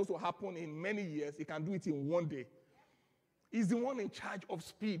 Something that's supposed to happen in many years, he can do it in one day. He's the one in charge of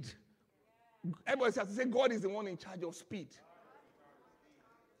speed. Everybody has to say, God is the one in charge of speed.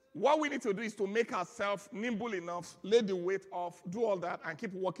 What we need to do is to make ourselves nimble enough, lay the weight off, do all that, and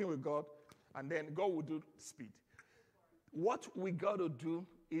keep working with God, and then God will do speed. What we got to do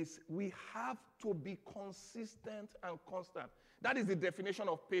is we have to be consistent and constant. That is the definition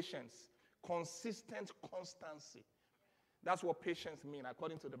of patience. Consistent constancy. That's what patience means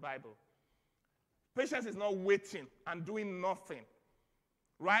according to the Bible. Patience is not waiting and doing nothing,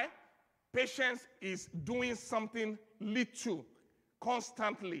 right? Patience is doing something little,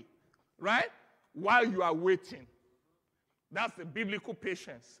 constantly, right? While you are waiting. That's the biblical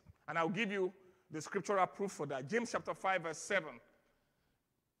patience. And I'll give you the scriptural proof for that. James chapter 5 verse 7.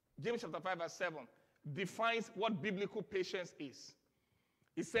 James chapter 5 verse 7 defines what biblical patience is.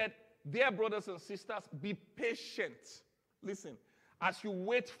 He said, dear brothers and sisters, be patient. Listen, as you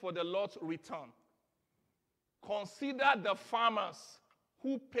wait for the Lord's return, consider the farmers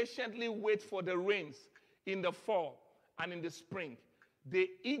who patiently wait for the rains in the fall and in the spring. They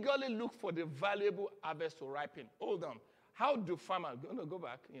eagerly look for the valuable harvest to ripen. Hold on. How do farmers, go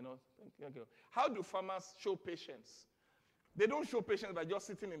back, how do farmers show patience? They don't show patience by just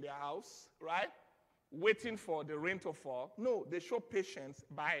sitting in their house, right? Waiting for the rain to fall. No, they show patience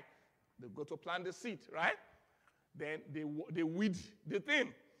by, they go to plant the seed, right? Then they weed the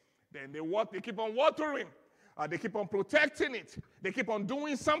thing. Then they keep on watering. They keep on protecting it. They keep on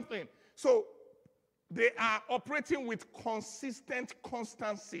doing something. So they are operating with consistent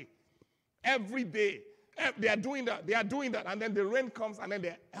constancy. Every day. They are doing that. And then the rain comes and then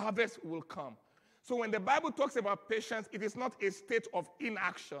the harvest will come. So when the Bible talks about patience, it is not a state of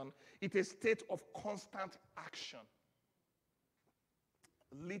inaction. It is a state of constant action.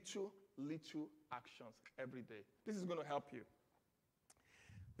 Little actions every day. This is going to help you.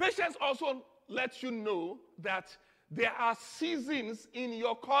 Patience also lets you know that there are seasons in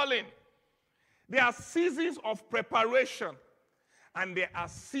your calling. There are seasons of preparation, and there are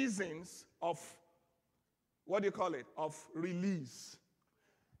seasons of, of release.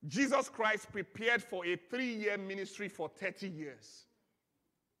 Jesus Christ prepared for a 3-year ministry for 30 years.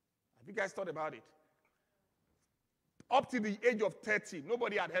 Have you guys thought about it? Up to the age of 30,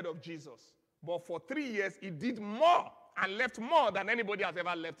 nobody had heard of Jesus. But for 3 years, he did more and left more than anybody has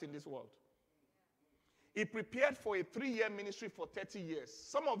ever left in this world. He prepared for a 3-year ministry for 30 years.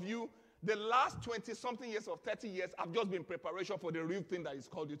 Some of you, the last 20-something years of 30 years have just been preparation for the real thing that he's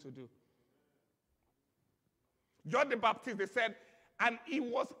called you to do. John the Baptist, they said, and he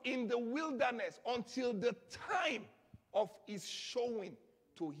was in the wilderness until the time of his showing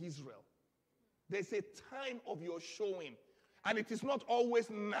to Israel. There's a time of your showing, and it is not always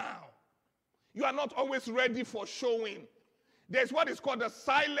now. You are not always ready for showing. There's what is called the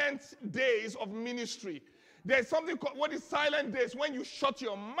silent days of ministry. There's something called what is silent days, when you shut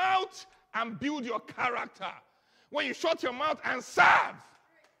your mouth and build your character. When you shut your mouth and serve.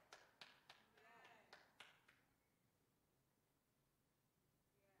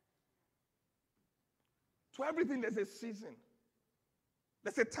 To everything, there's a season.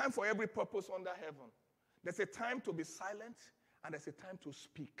 There's a time for every purpose under heaven. There's a time to be silent, and there's a time to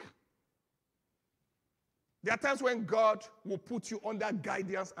speak. There are times when God will put you under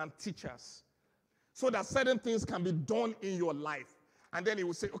guidance and teachers so that certain things can be done in your life. And then he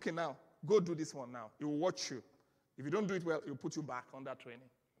will say, okay, now, go do this one now. He will watch you. If you don't do it well, he will put you back under training.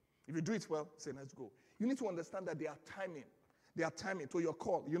 If you do it well, say, let's go. You need to understand that there are timing. There are timing to your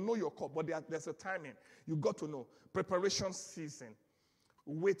call. You know your call, but there's a timing. You got to know. Preparation season,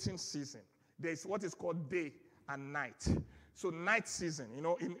 waiting season. There's what is called day and night. So night season,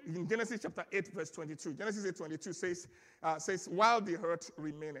 in Genesis chapter 8, verse 22. Genesis 8:22 says, while the earth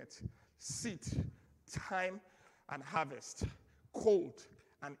remaineth, seed, time and harvest, cold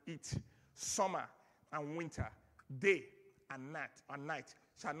and heat, summer and winter, day and night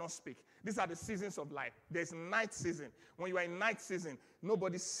shall not speak. These are the seasons of life. There's night season. When you are in night season,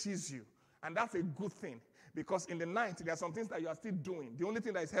 nobody sees you. And that's a good thing. Because in the night, there are some things that you are still doing. The only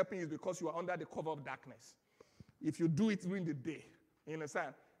thing that is helping you is because you are under the cover of darkness. If you do it during the day, you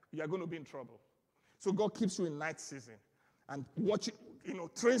understand, you are going to be in trouble. So God keeps you in night season and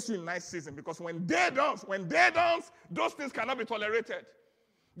trains you in night season, because when day dawns, those things cannot be tolerated.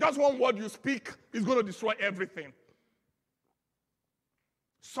 Just one word you speak is going to destroy everything.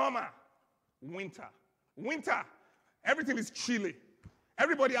 Summer, winter. Winter, everything is chilly.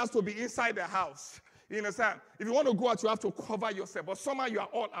 Everybody has to be inside the house. You understand? If you want to go out, you have to cover yourself. But summer, you are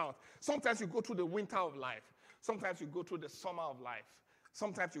all out. Sometimes you go through the winter of life. Sometimes you go through the summer of life.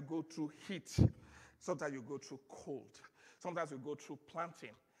 Sometimes you go through heat. Sometimes you go through cold. Sometimes you go through planting,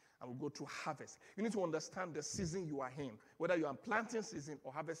 and we go through harvest. You need to understand the season you are in, whether you are in planting season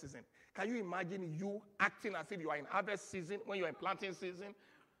or harvest season. Can you imagine you acting as if you are in harvest season when you are in planting season?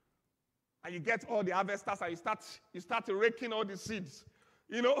 And you get all the harvesters and you start raking all the seeds,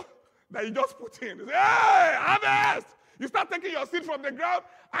 that you just put in. You say, hey, harvest! You start taking your seed from the ground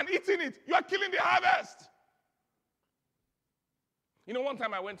and eating it. You are killing the harvest. One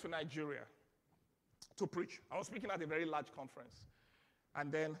time I went to Nigeria to preach. I was speaking at a very large conference.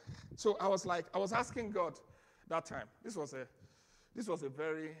 And then, so I was asking God that time. This was a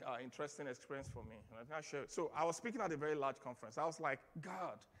very interesting experience for me. And I share it. So I was speaking at a very large conference. I was like,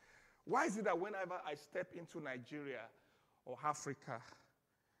 God, why is it that whenever I step into Nigeria or Africa,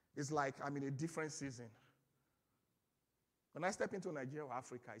 it's like I'm in a different season? When I step into Nigeria or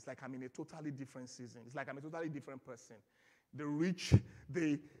Africa, it's like I'm in a totally different season. It's like I'm a totally different person. The rich,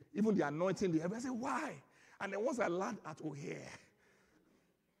 even the anointing, I say, why? And then once I land at O'Hare,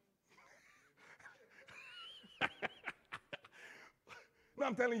 no,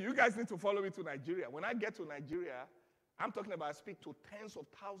 I'm telling you, you guys need to follow me to Nigeria. When I get to Nigeria, I'm talking about I speak to tens of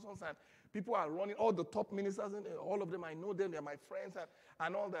thousands, and people are running, all the top ministers, and all of them, I know them, they're my friends,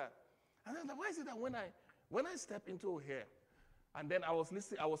 and all that. And then why is it that when I step into O'Hare, and then I was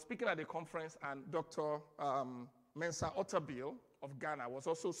speaking at the conference, and Dr. Mensa Otabil of Ghana was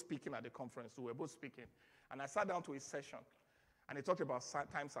also speaking at the conference. We were both speaking. And I sat down to his session, and he talked about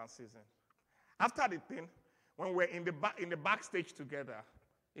times and season. After the thing, when we're in the backstage together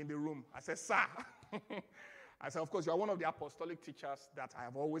in the room, I said, sir, I said, of course, you are one of the apostolic teachers that I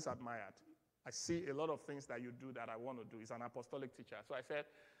have always admired. I see a lot of things that you do that I want to do. He's an apostolic teacher. So I said,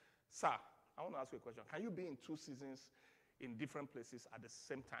 sir, I want to ask you a question. Can you be in 2 seasons in different places at the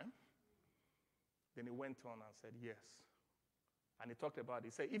same time? Then he went on and said, yes. And he talked about it.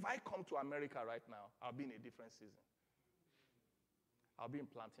 He said, if I come to America right now, I'll be in a different season. I'll be in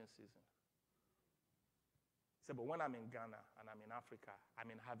planting season. He said, but when I'm in Ghana and I'm in Africa, I'm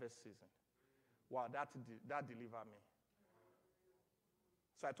in harvest season. Wow, that delivered me.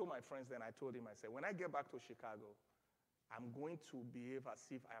 So I told my friends then, I told him, I said, when I get back to Chicago, I'm going to behave as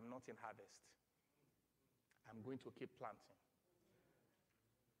if I am not in harvest. I'm going to keep planting.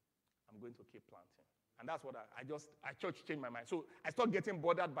 I'm going to keep planting. And that's what I church changed my mind. So I stopped getting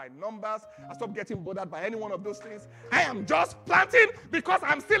bothered by numbers. I stopped getting bothered by any one of those things. I am just planting because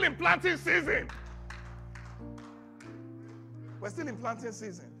I'm still in planting season. We're still in planting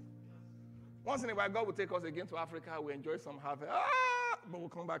season. Once in a while, God will take us again to Africa. We enjoy some harvest. But we'll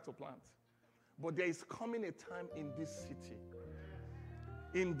come back to plant. But there is coming a time in this city,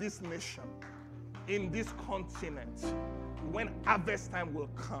 in this nation, in this continent, when harvest time will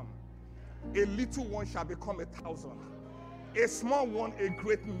come. A little one shall become 1,000. A small one, a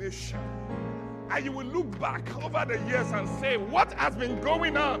great nation. And you will look back over the years and say, what has been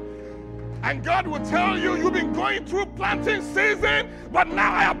going on? And God will tell you, you've been going through planting season, but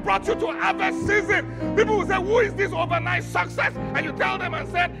now I have brought you to harvest season. People will say, who is this overnight success? And you tell them and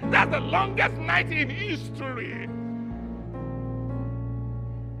say, that's the longest night in history.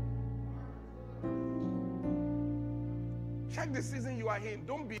 Check the season you are in.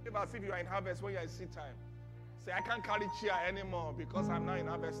 Don't behave as if you are in harvest when you are in seed time. Say, I can't carry chair anymore because I'm now in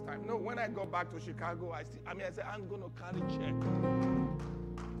harvest time. No, when I go back to Chicago, I say, I'm going to carry chair.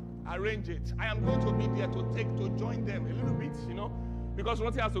 Arrange it. I am going to be there to join them a little bit, because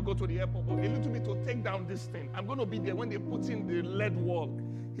Rotti has to go to the airport, but a little bit to take down this thing. I'm going to be there when they put in the lead wall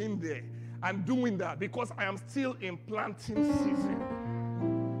in there. I'm doing that because I am still in planting season.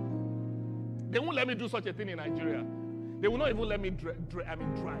 They won't let me do such a thing in Nigeria. They will not even let me drive.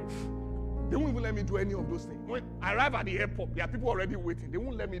 They won't even let me do any of those things. When I arrive at the airport, there are people already waiting. They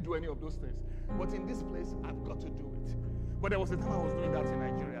won't let me do any of those things. But in this place, I've got to do it. But there was a time I was doing that in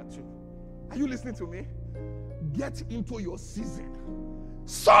Nigeria too. Are you listening to me? Get into your season.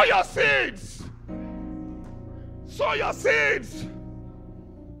 Sow your seeds. Sow your seeds.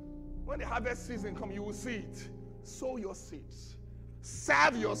 When the harvest season comes, you will see it. Sow your seeds.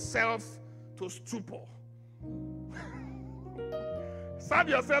 Serve yourself to stupor. Serve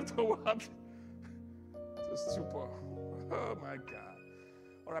yourself to what? To stupor. Oh my God.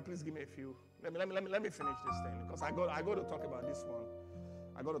 All right, please give me a few. Let me finish this thing because I got to talk about this one.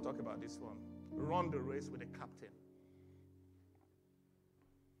 I got to talk about this one. Run the race with the captain.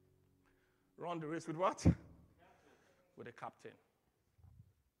 Run the race with what? With the captain.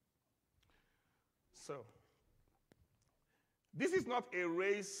 So, this is not a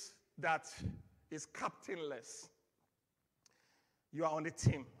race that is captainless. You are on a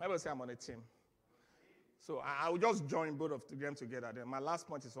team. I will say I'm on a team. So I will just join both of them together. Then my last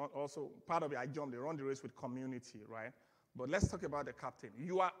point is also part of it. I jumped. They run the race with community, right? But let's talk about the captain.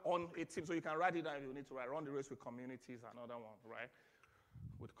 You are on a team, so you can write it down if you need to write. Run the race with community is another one, right?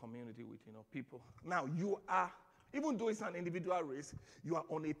 With community, with people. Now you are, even though it's an individual race, you are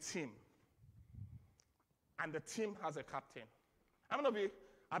on a team, and the team has a captain. How many of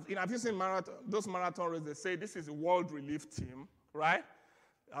you have you seen those marathon races? They say this is a world relief team, right?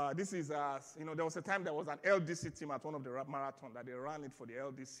 This is, there was a time there was an LDC team at one of the marathon that they ran it for the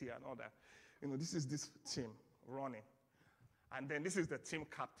LDC and all that. This is this team running. And then this is the team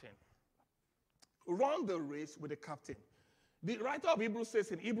captain. Run the race with the captain. The writer of Hebrews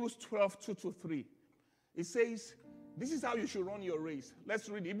says in Hebrews 12:2-3, it says, this is how you should run your race. Let's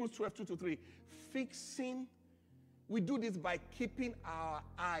read Hebrews 12:2-3. We do this by keeping our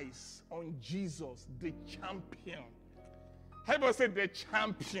eyes on Jesus, the champion. Everybody say the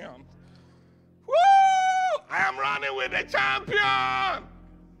champion. Woo! I am running with the champion.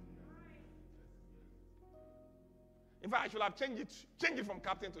 In fact, I should have changed it from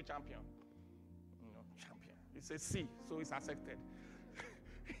captain to champion. Champion. It says C, so it's accepted.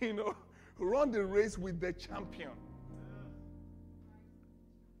 Run the race with the champion.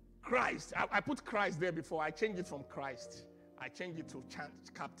 Christ. I put Christ there before. I changed it from Christ. I changed it to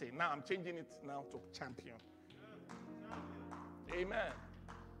captain. Now I'm changing it now to champion. Amen.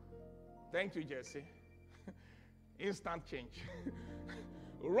 Thank you, Jesse. Instant change.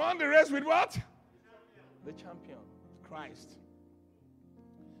 Run the race with what? The champion, Christ.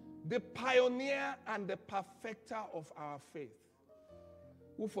 The pioneer and the perfecter of our faith,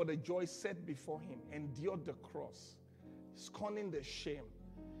 who for the joy set before him endured the cross, scorning the shame,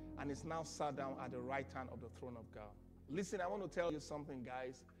 and is now sat down at the right hand of the throne of God. Listen, I want to tell you something,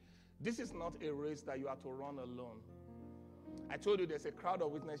 guys. This is not a race that you have to run alone. I told you there's a crowd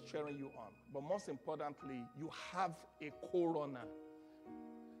of witnesses cheering you on. But most importantly, you have a co-runner.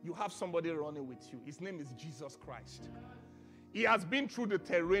 You have somebody running with you. His name is Jesus Christ. He has been through the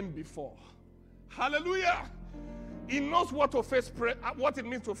terrain before. Hallelujah. He knows what it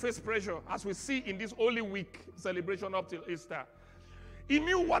means to face pressure, as we see in this Holy Week celebration up till Easter. He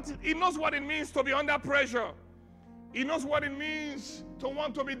knows what it means to be under pressure. He knows what it means to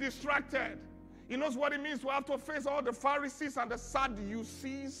want to be distracted. He knows what it means to have to face all the Pharisees and the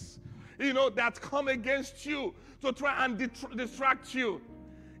Sadducees, that come against you to try and distract you.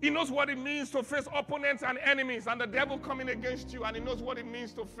 He knows what it means to face opponents and enemies and the devil coming against you. And he knows what it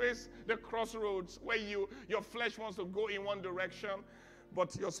means to face the crossroads where your flesh wants to go in one direction,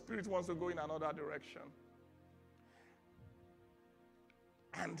 but your spirit wants to go in another direction.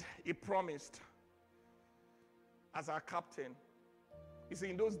 And he promised, as our captain, you see,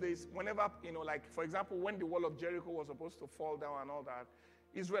 in those days, whenever, like, for example, when the wall of Jericho was supposed to fall down and all that,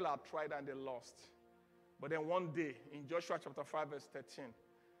 Israel had tried and they lost. But then one day, in Joshua chapter 5, verse 13,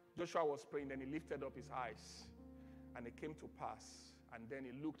 Joshua was praying, then he lifted up his eyes, and it came to pass. And then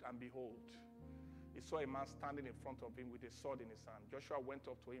he looked, and behold, he saw a man standing in front of him with a sword in his hand. Joshua went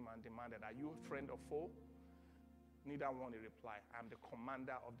up to him and demanded, "Are you a friend or foe?" Neither one, he replied, "I am the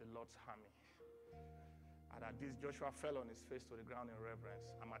commander of the Lord's army." And at this, Joshua fell on his face to the ground in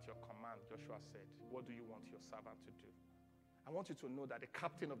reverence. "I'm at your command," Joshua said. "What do you want your servant to do?" I want you to know that the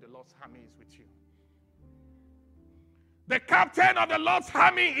captain of the Lord's army is with you. The captain of the Lord's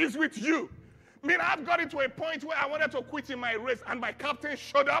army is with you. I mean, I've got it to a point where I wanted to quit in my race, and my captain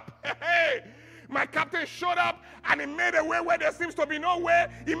showed up. Hey, my captain showed up, and he made a way where there seems to be no way.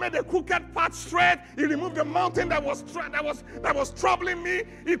 He made the crooked path straight. He removed the mountain that was troubling me.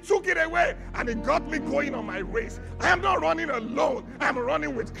 He took it away, and he got me going on my race. I am not running alone. I am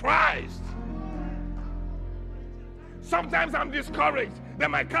running with Christ. Sometimes I'm discouraged.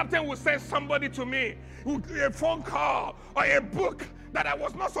 Then my captain will send somebody to me, a phone call or a book that I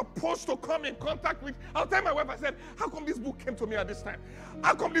was not supposed to come in contact with. I'll tell my wife, I said, "How come this book came to me at this time?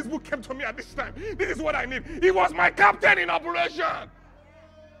 How come this book came to me at this time? This is what I need." He was my captain in operation.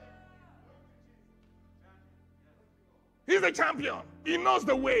 He's the champion. He knows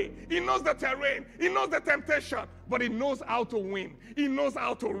the way. He knows the terrain. He knows the temptation. But he knows how to win. He knows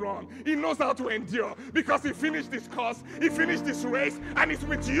how to run. He knows how to endure. Because he finished this course. He finished this race. And it's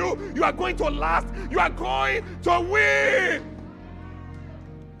with you. You are going to last. You are going to win.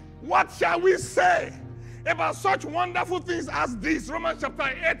 What shall we say about such wonderful things as this? Romans chapter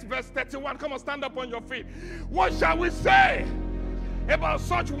 8 verse 31. Come on, stand up on your feet. What shall we say about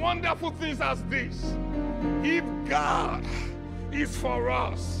such wonderful things as this? If God is for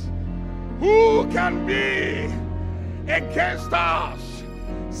us, who can be against us?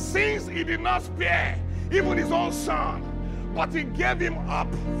 Since he did not spare even his own son, but he gave him up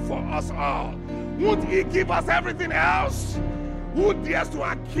for us all, won't he give us everything else? Who dares to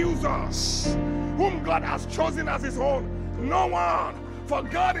accuse us, whom God has chosen as his own? No one. For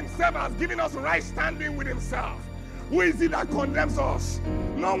God himself has given us right standing with himself. Who is it that condemns us?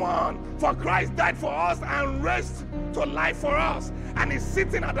 No one. For Christ died for us and raised to life for us, and is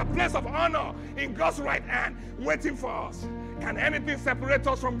sitting at the place of honor in God's right hand, waiting for us. Can anything separate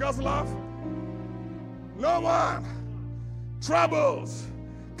us from God's love? No one. Troubles,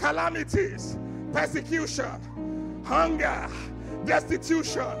 calamities, persecution, hunger,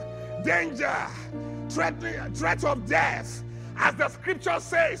 destitution, danger, threat of death. As the scripture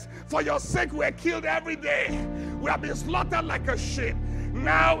says, for your sake we are killed every day. We have been slaughtered like a sheep.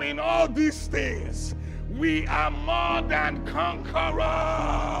 Now in all these things, we are more than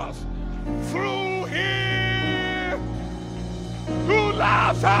conquerors through him who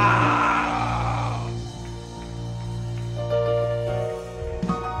loves us.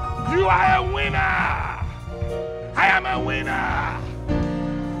 You are a winner. I am a winner.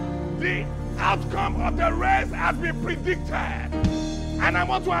 The outcome of the race has been predicted, and I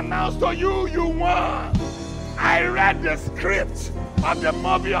want to announce to you, you won. I read the script of the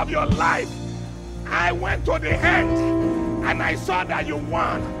movie of your life. I went to the end and I saw that you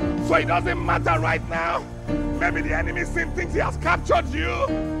won. So it doesn't matter right now. Maybe the enemy thinks he has captured you.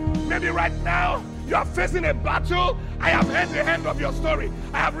 Maybe right now you are facing a battle. I have heard the end of your story.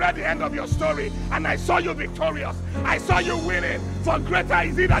 I have read the end of your story, and I saw you victorious. I saw you winning. For greater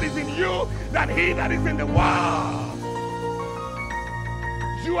is he that is in you than he that is in the world.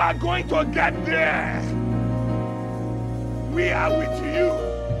 You are going to get there. We are with you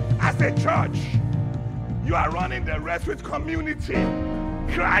as a church. You are running the race with community.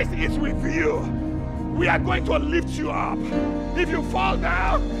 Christ is with you. We are going to lift you up. If you fall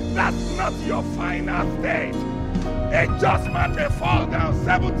down, that's not your final state. A just man may fall down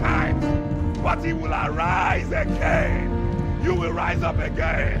 7 times, but he will arise again. You will rise up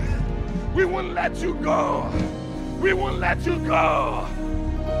again. We won't let you go. We won't let you go.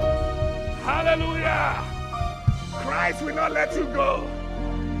 Hallelujah. Christ will not let you go.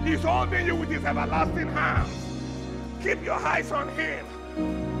 He's holding you with his everlasting hands. Keep your eyes on him.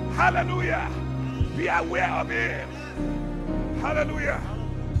 Hallelujah. Be aware of him. Hallelujah.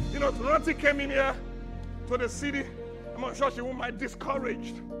 You know, Ronti came in here to the city. I'm sure she won't mind,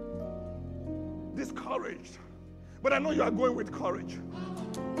 discouraged. Discouraged. But I know you are going with courage.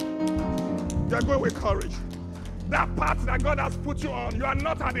 You are going with courage. That path that God has put you on, you are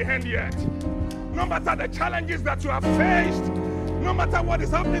not at the end yet. No matter the challenges that you have faced, no matter what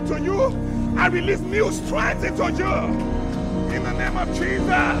is happening to you, I release new strength into you. In the name of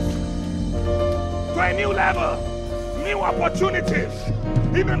Jesus. To a new level, new opportunities.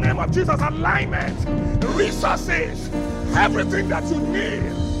 In the name of Jesus, alignment, resources, everything that you need.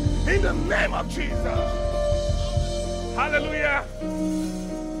 In the name of Jesus. Hallelujah.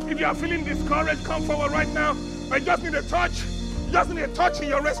 If you are feeling discouraged, come forward right now. I just need a touch. Just need a touch in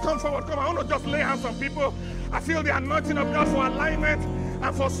your race. Come forward. Come on. I want to just lay hands on people. I feel the anointing of God for alignment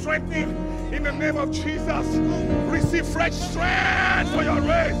and for strengthening. In the name of Jesus. Receive fresh strength for your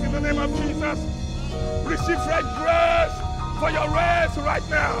race. In the name of Jesus. Receive fresh grace for your race right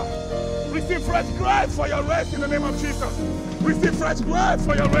now. Receive fresh grace for your race in the name of Jesus. Receive fresh grace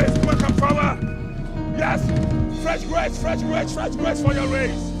for your race. Come on, come forward. Yes. Fresh grace, fresh grace, fresh grace for your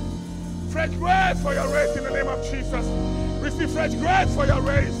race. Fresh grace for your race in the name of Jesus. Receive fresh grace for your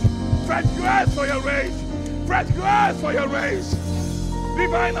race. Fresh grace for your race. Fresh grace for your race.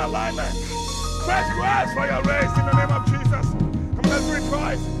 Divine alignment. Fresh grace for your race in the name of Jesus. Come on, let's do it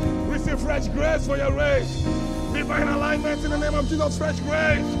twice. Receive fresh grace for your race. Divine alignment in the name of Jesus. Fresh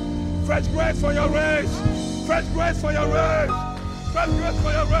grace. Fresh grace for your race. Fresh grace for your race. Fresh grace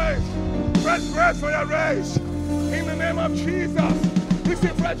for your race. Fresh grace for your race. In the name of Jesus.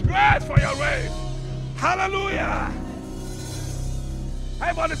 Receive fresh grace for your race. Hallelujah.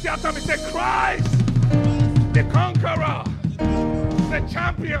 Everybody say after me, say Christ, the conqueror, the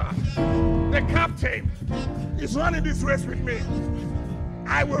champion, the captain, is running this race with me.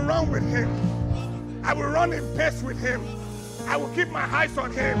 I will run with him. I will run in pace with him. I will keep my eyes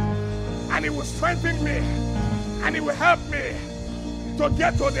on him. And he will strengthen me. And he will help me to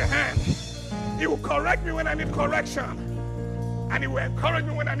get to the end. He will correct me when I need correction. And he will encourage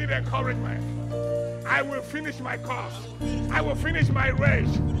me when I need encouragement. I will finish my course. I will finish my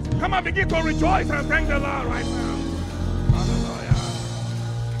race. Come on, begin to rejoice and thank the Lord right now. Hallelujah.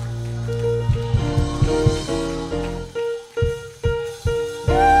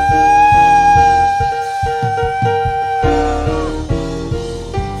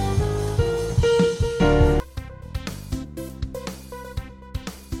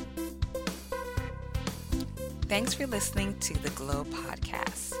 Thanks for listening to the Glow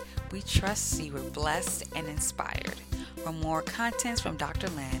Podcast. We trust you were blessed and inspired. For more contents from Dr.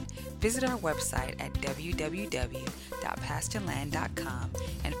 Land, visit our website at www.pastorland.com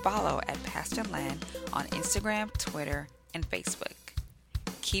and follow at Pastor Land on Instagram, Twitter, and Facebook.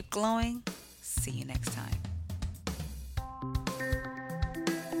 Keep glowing. See you next time.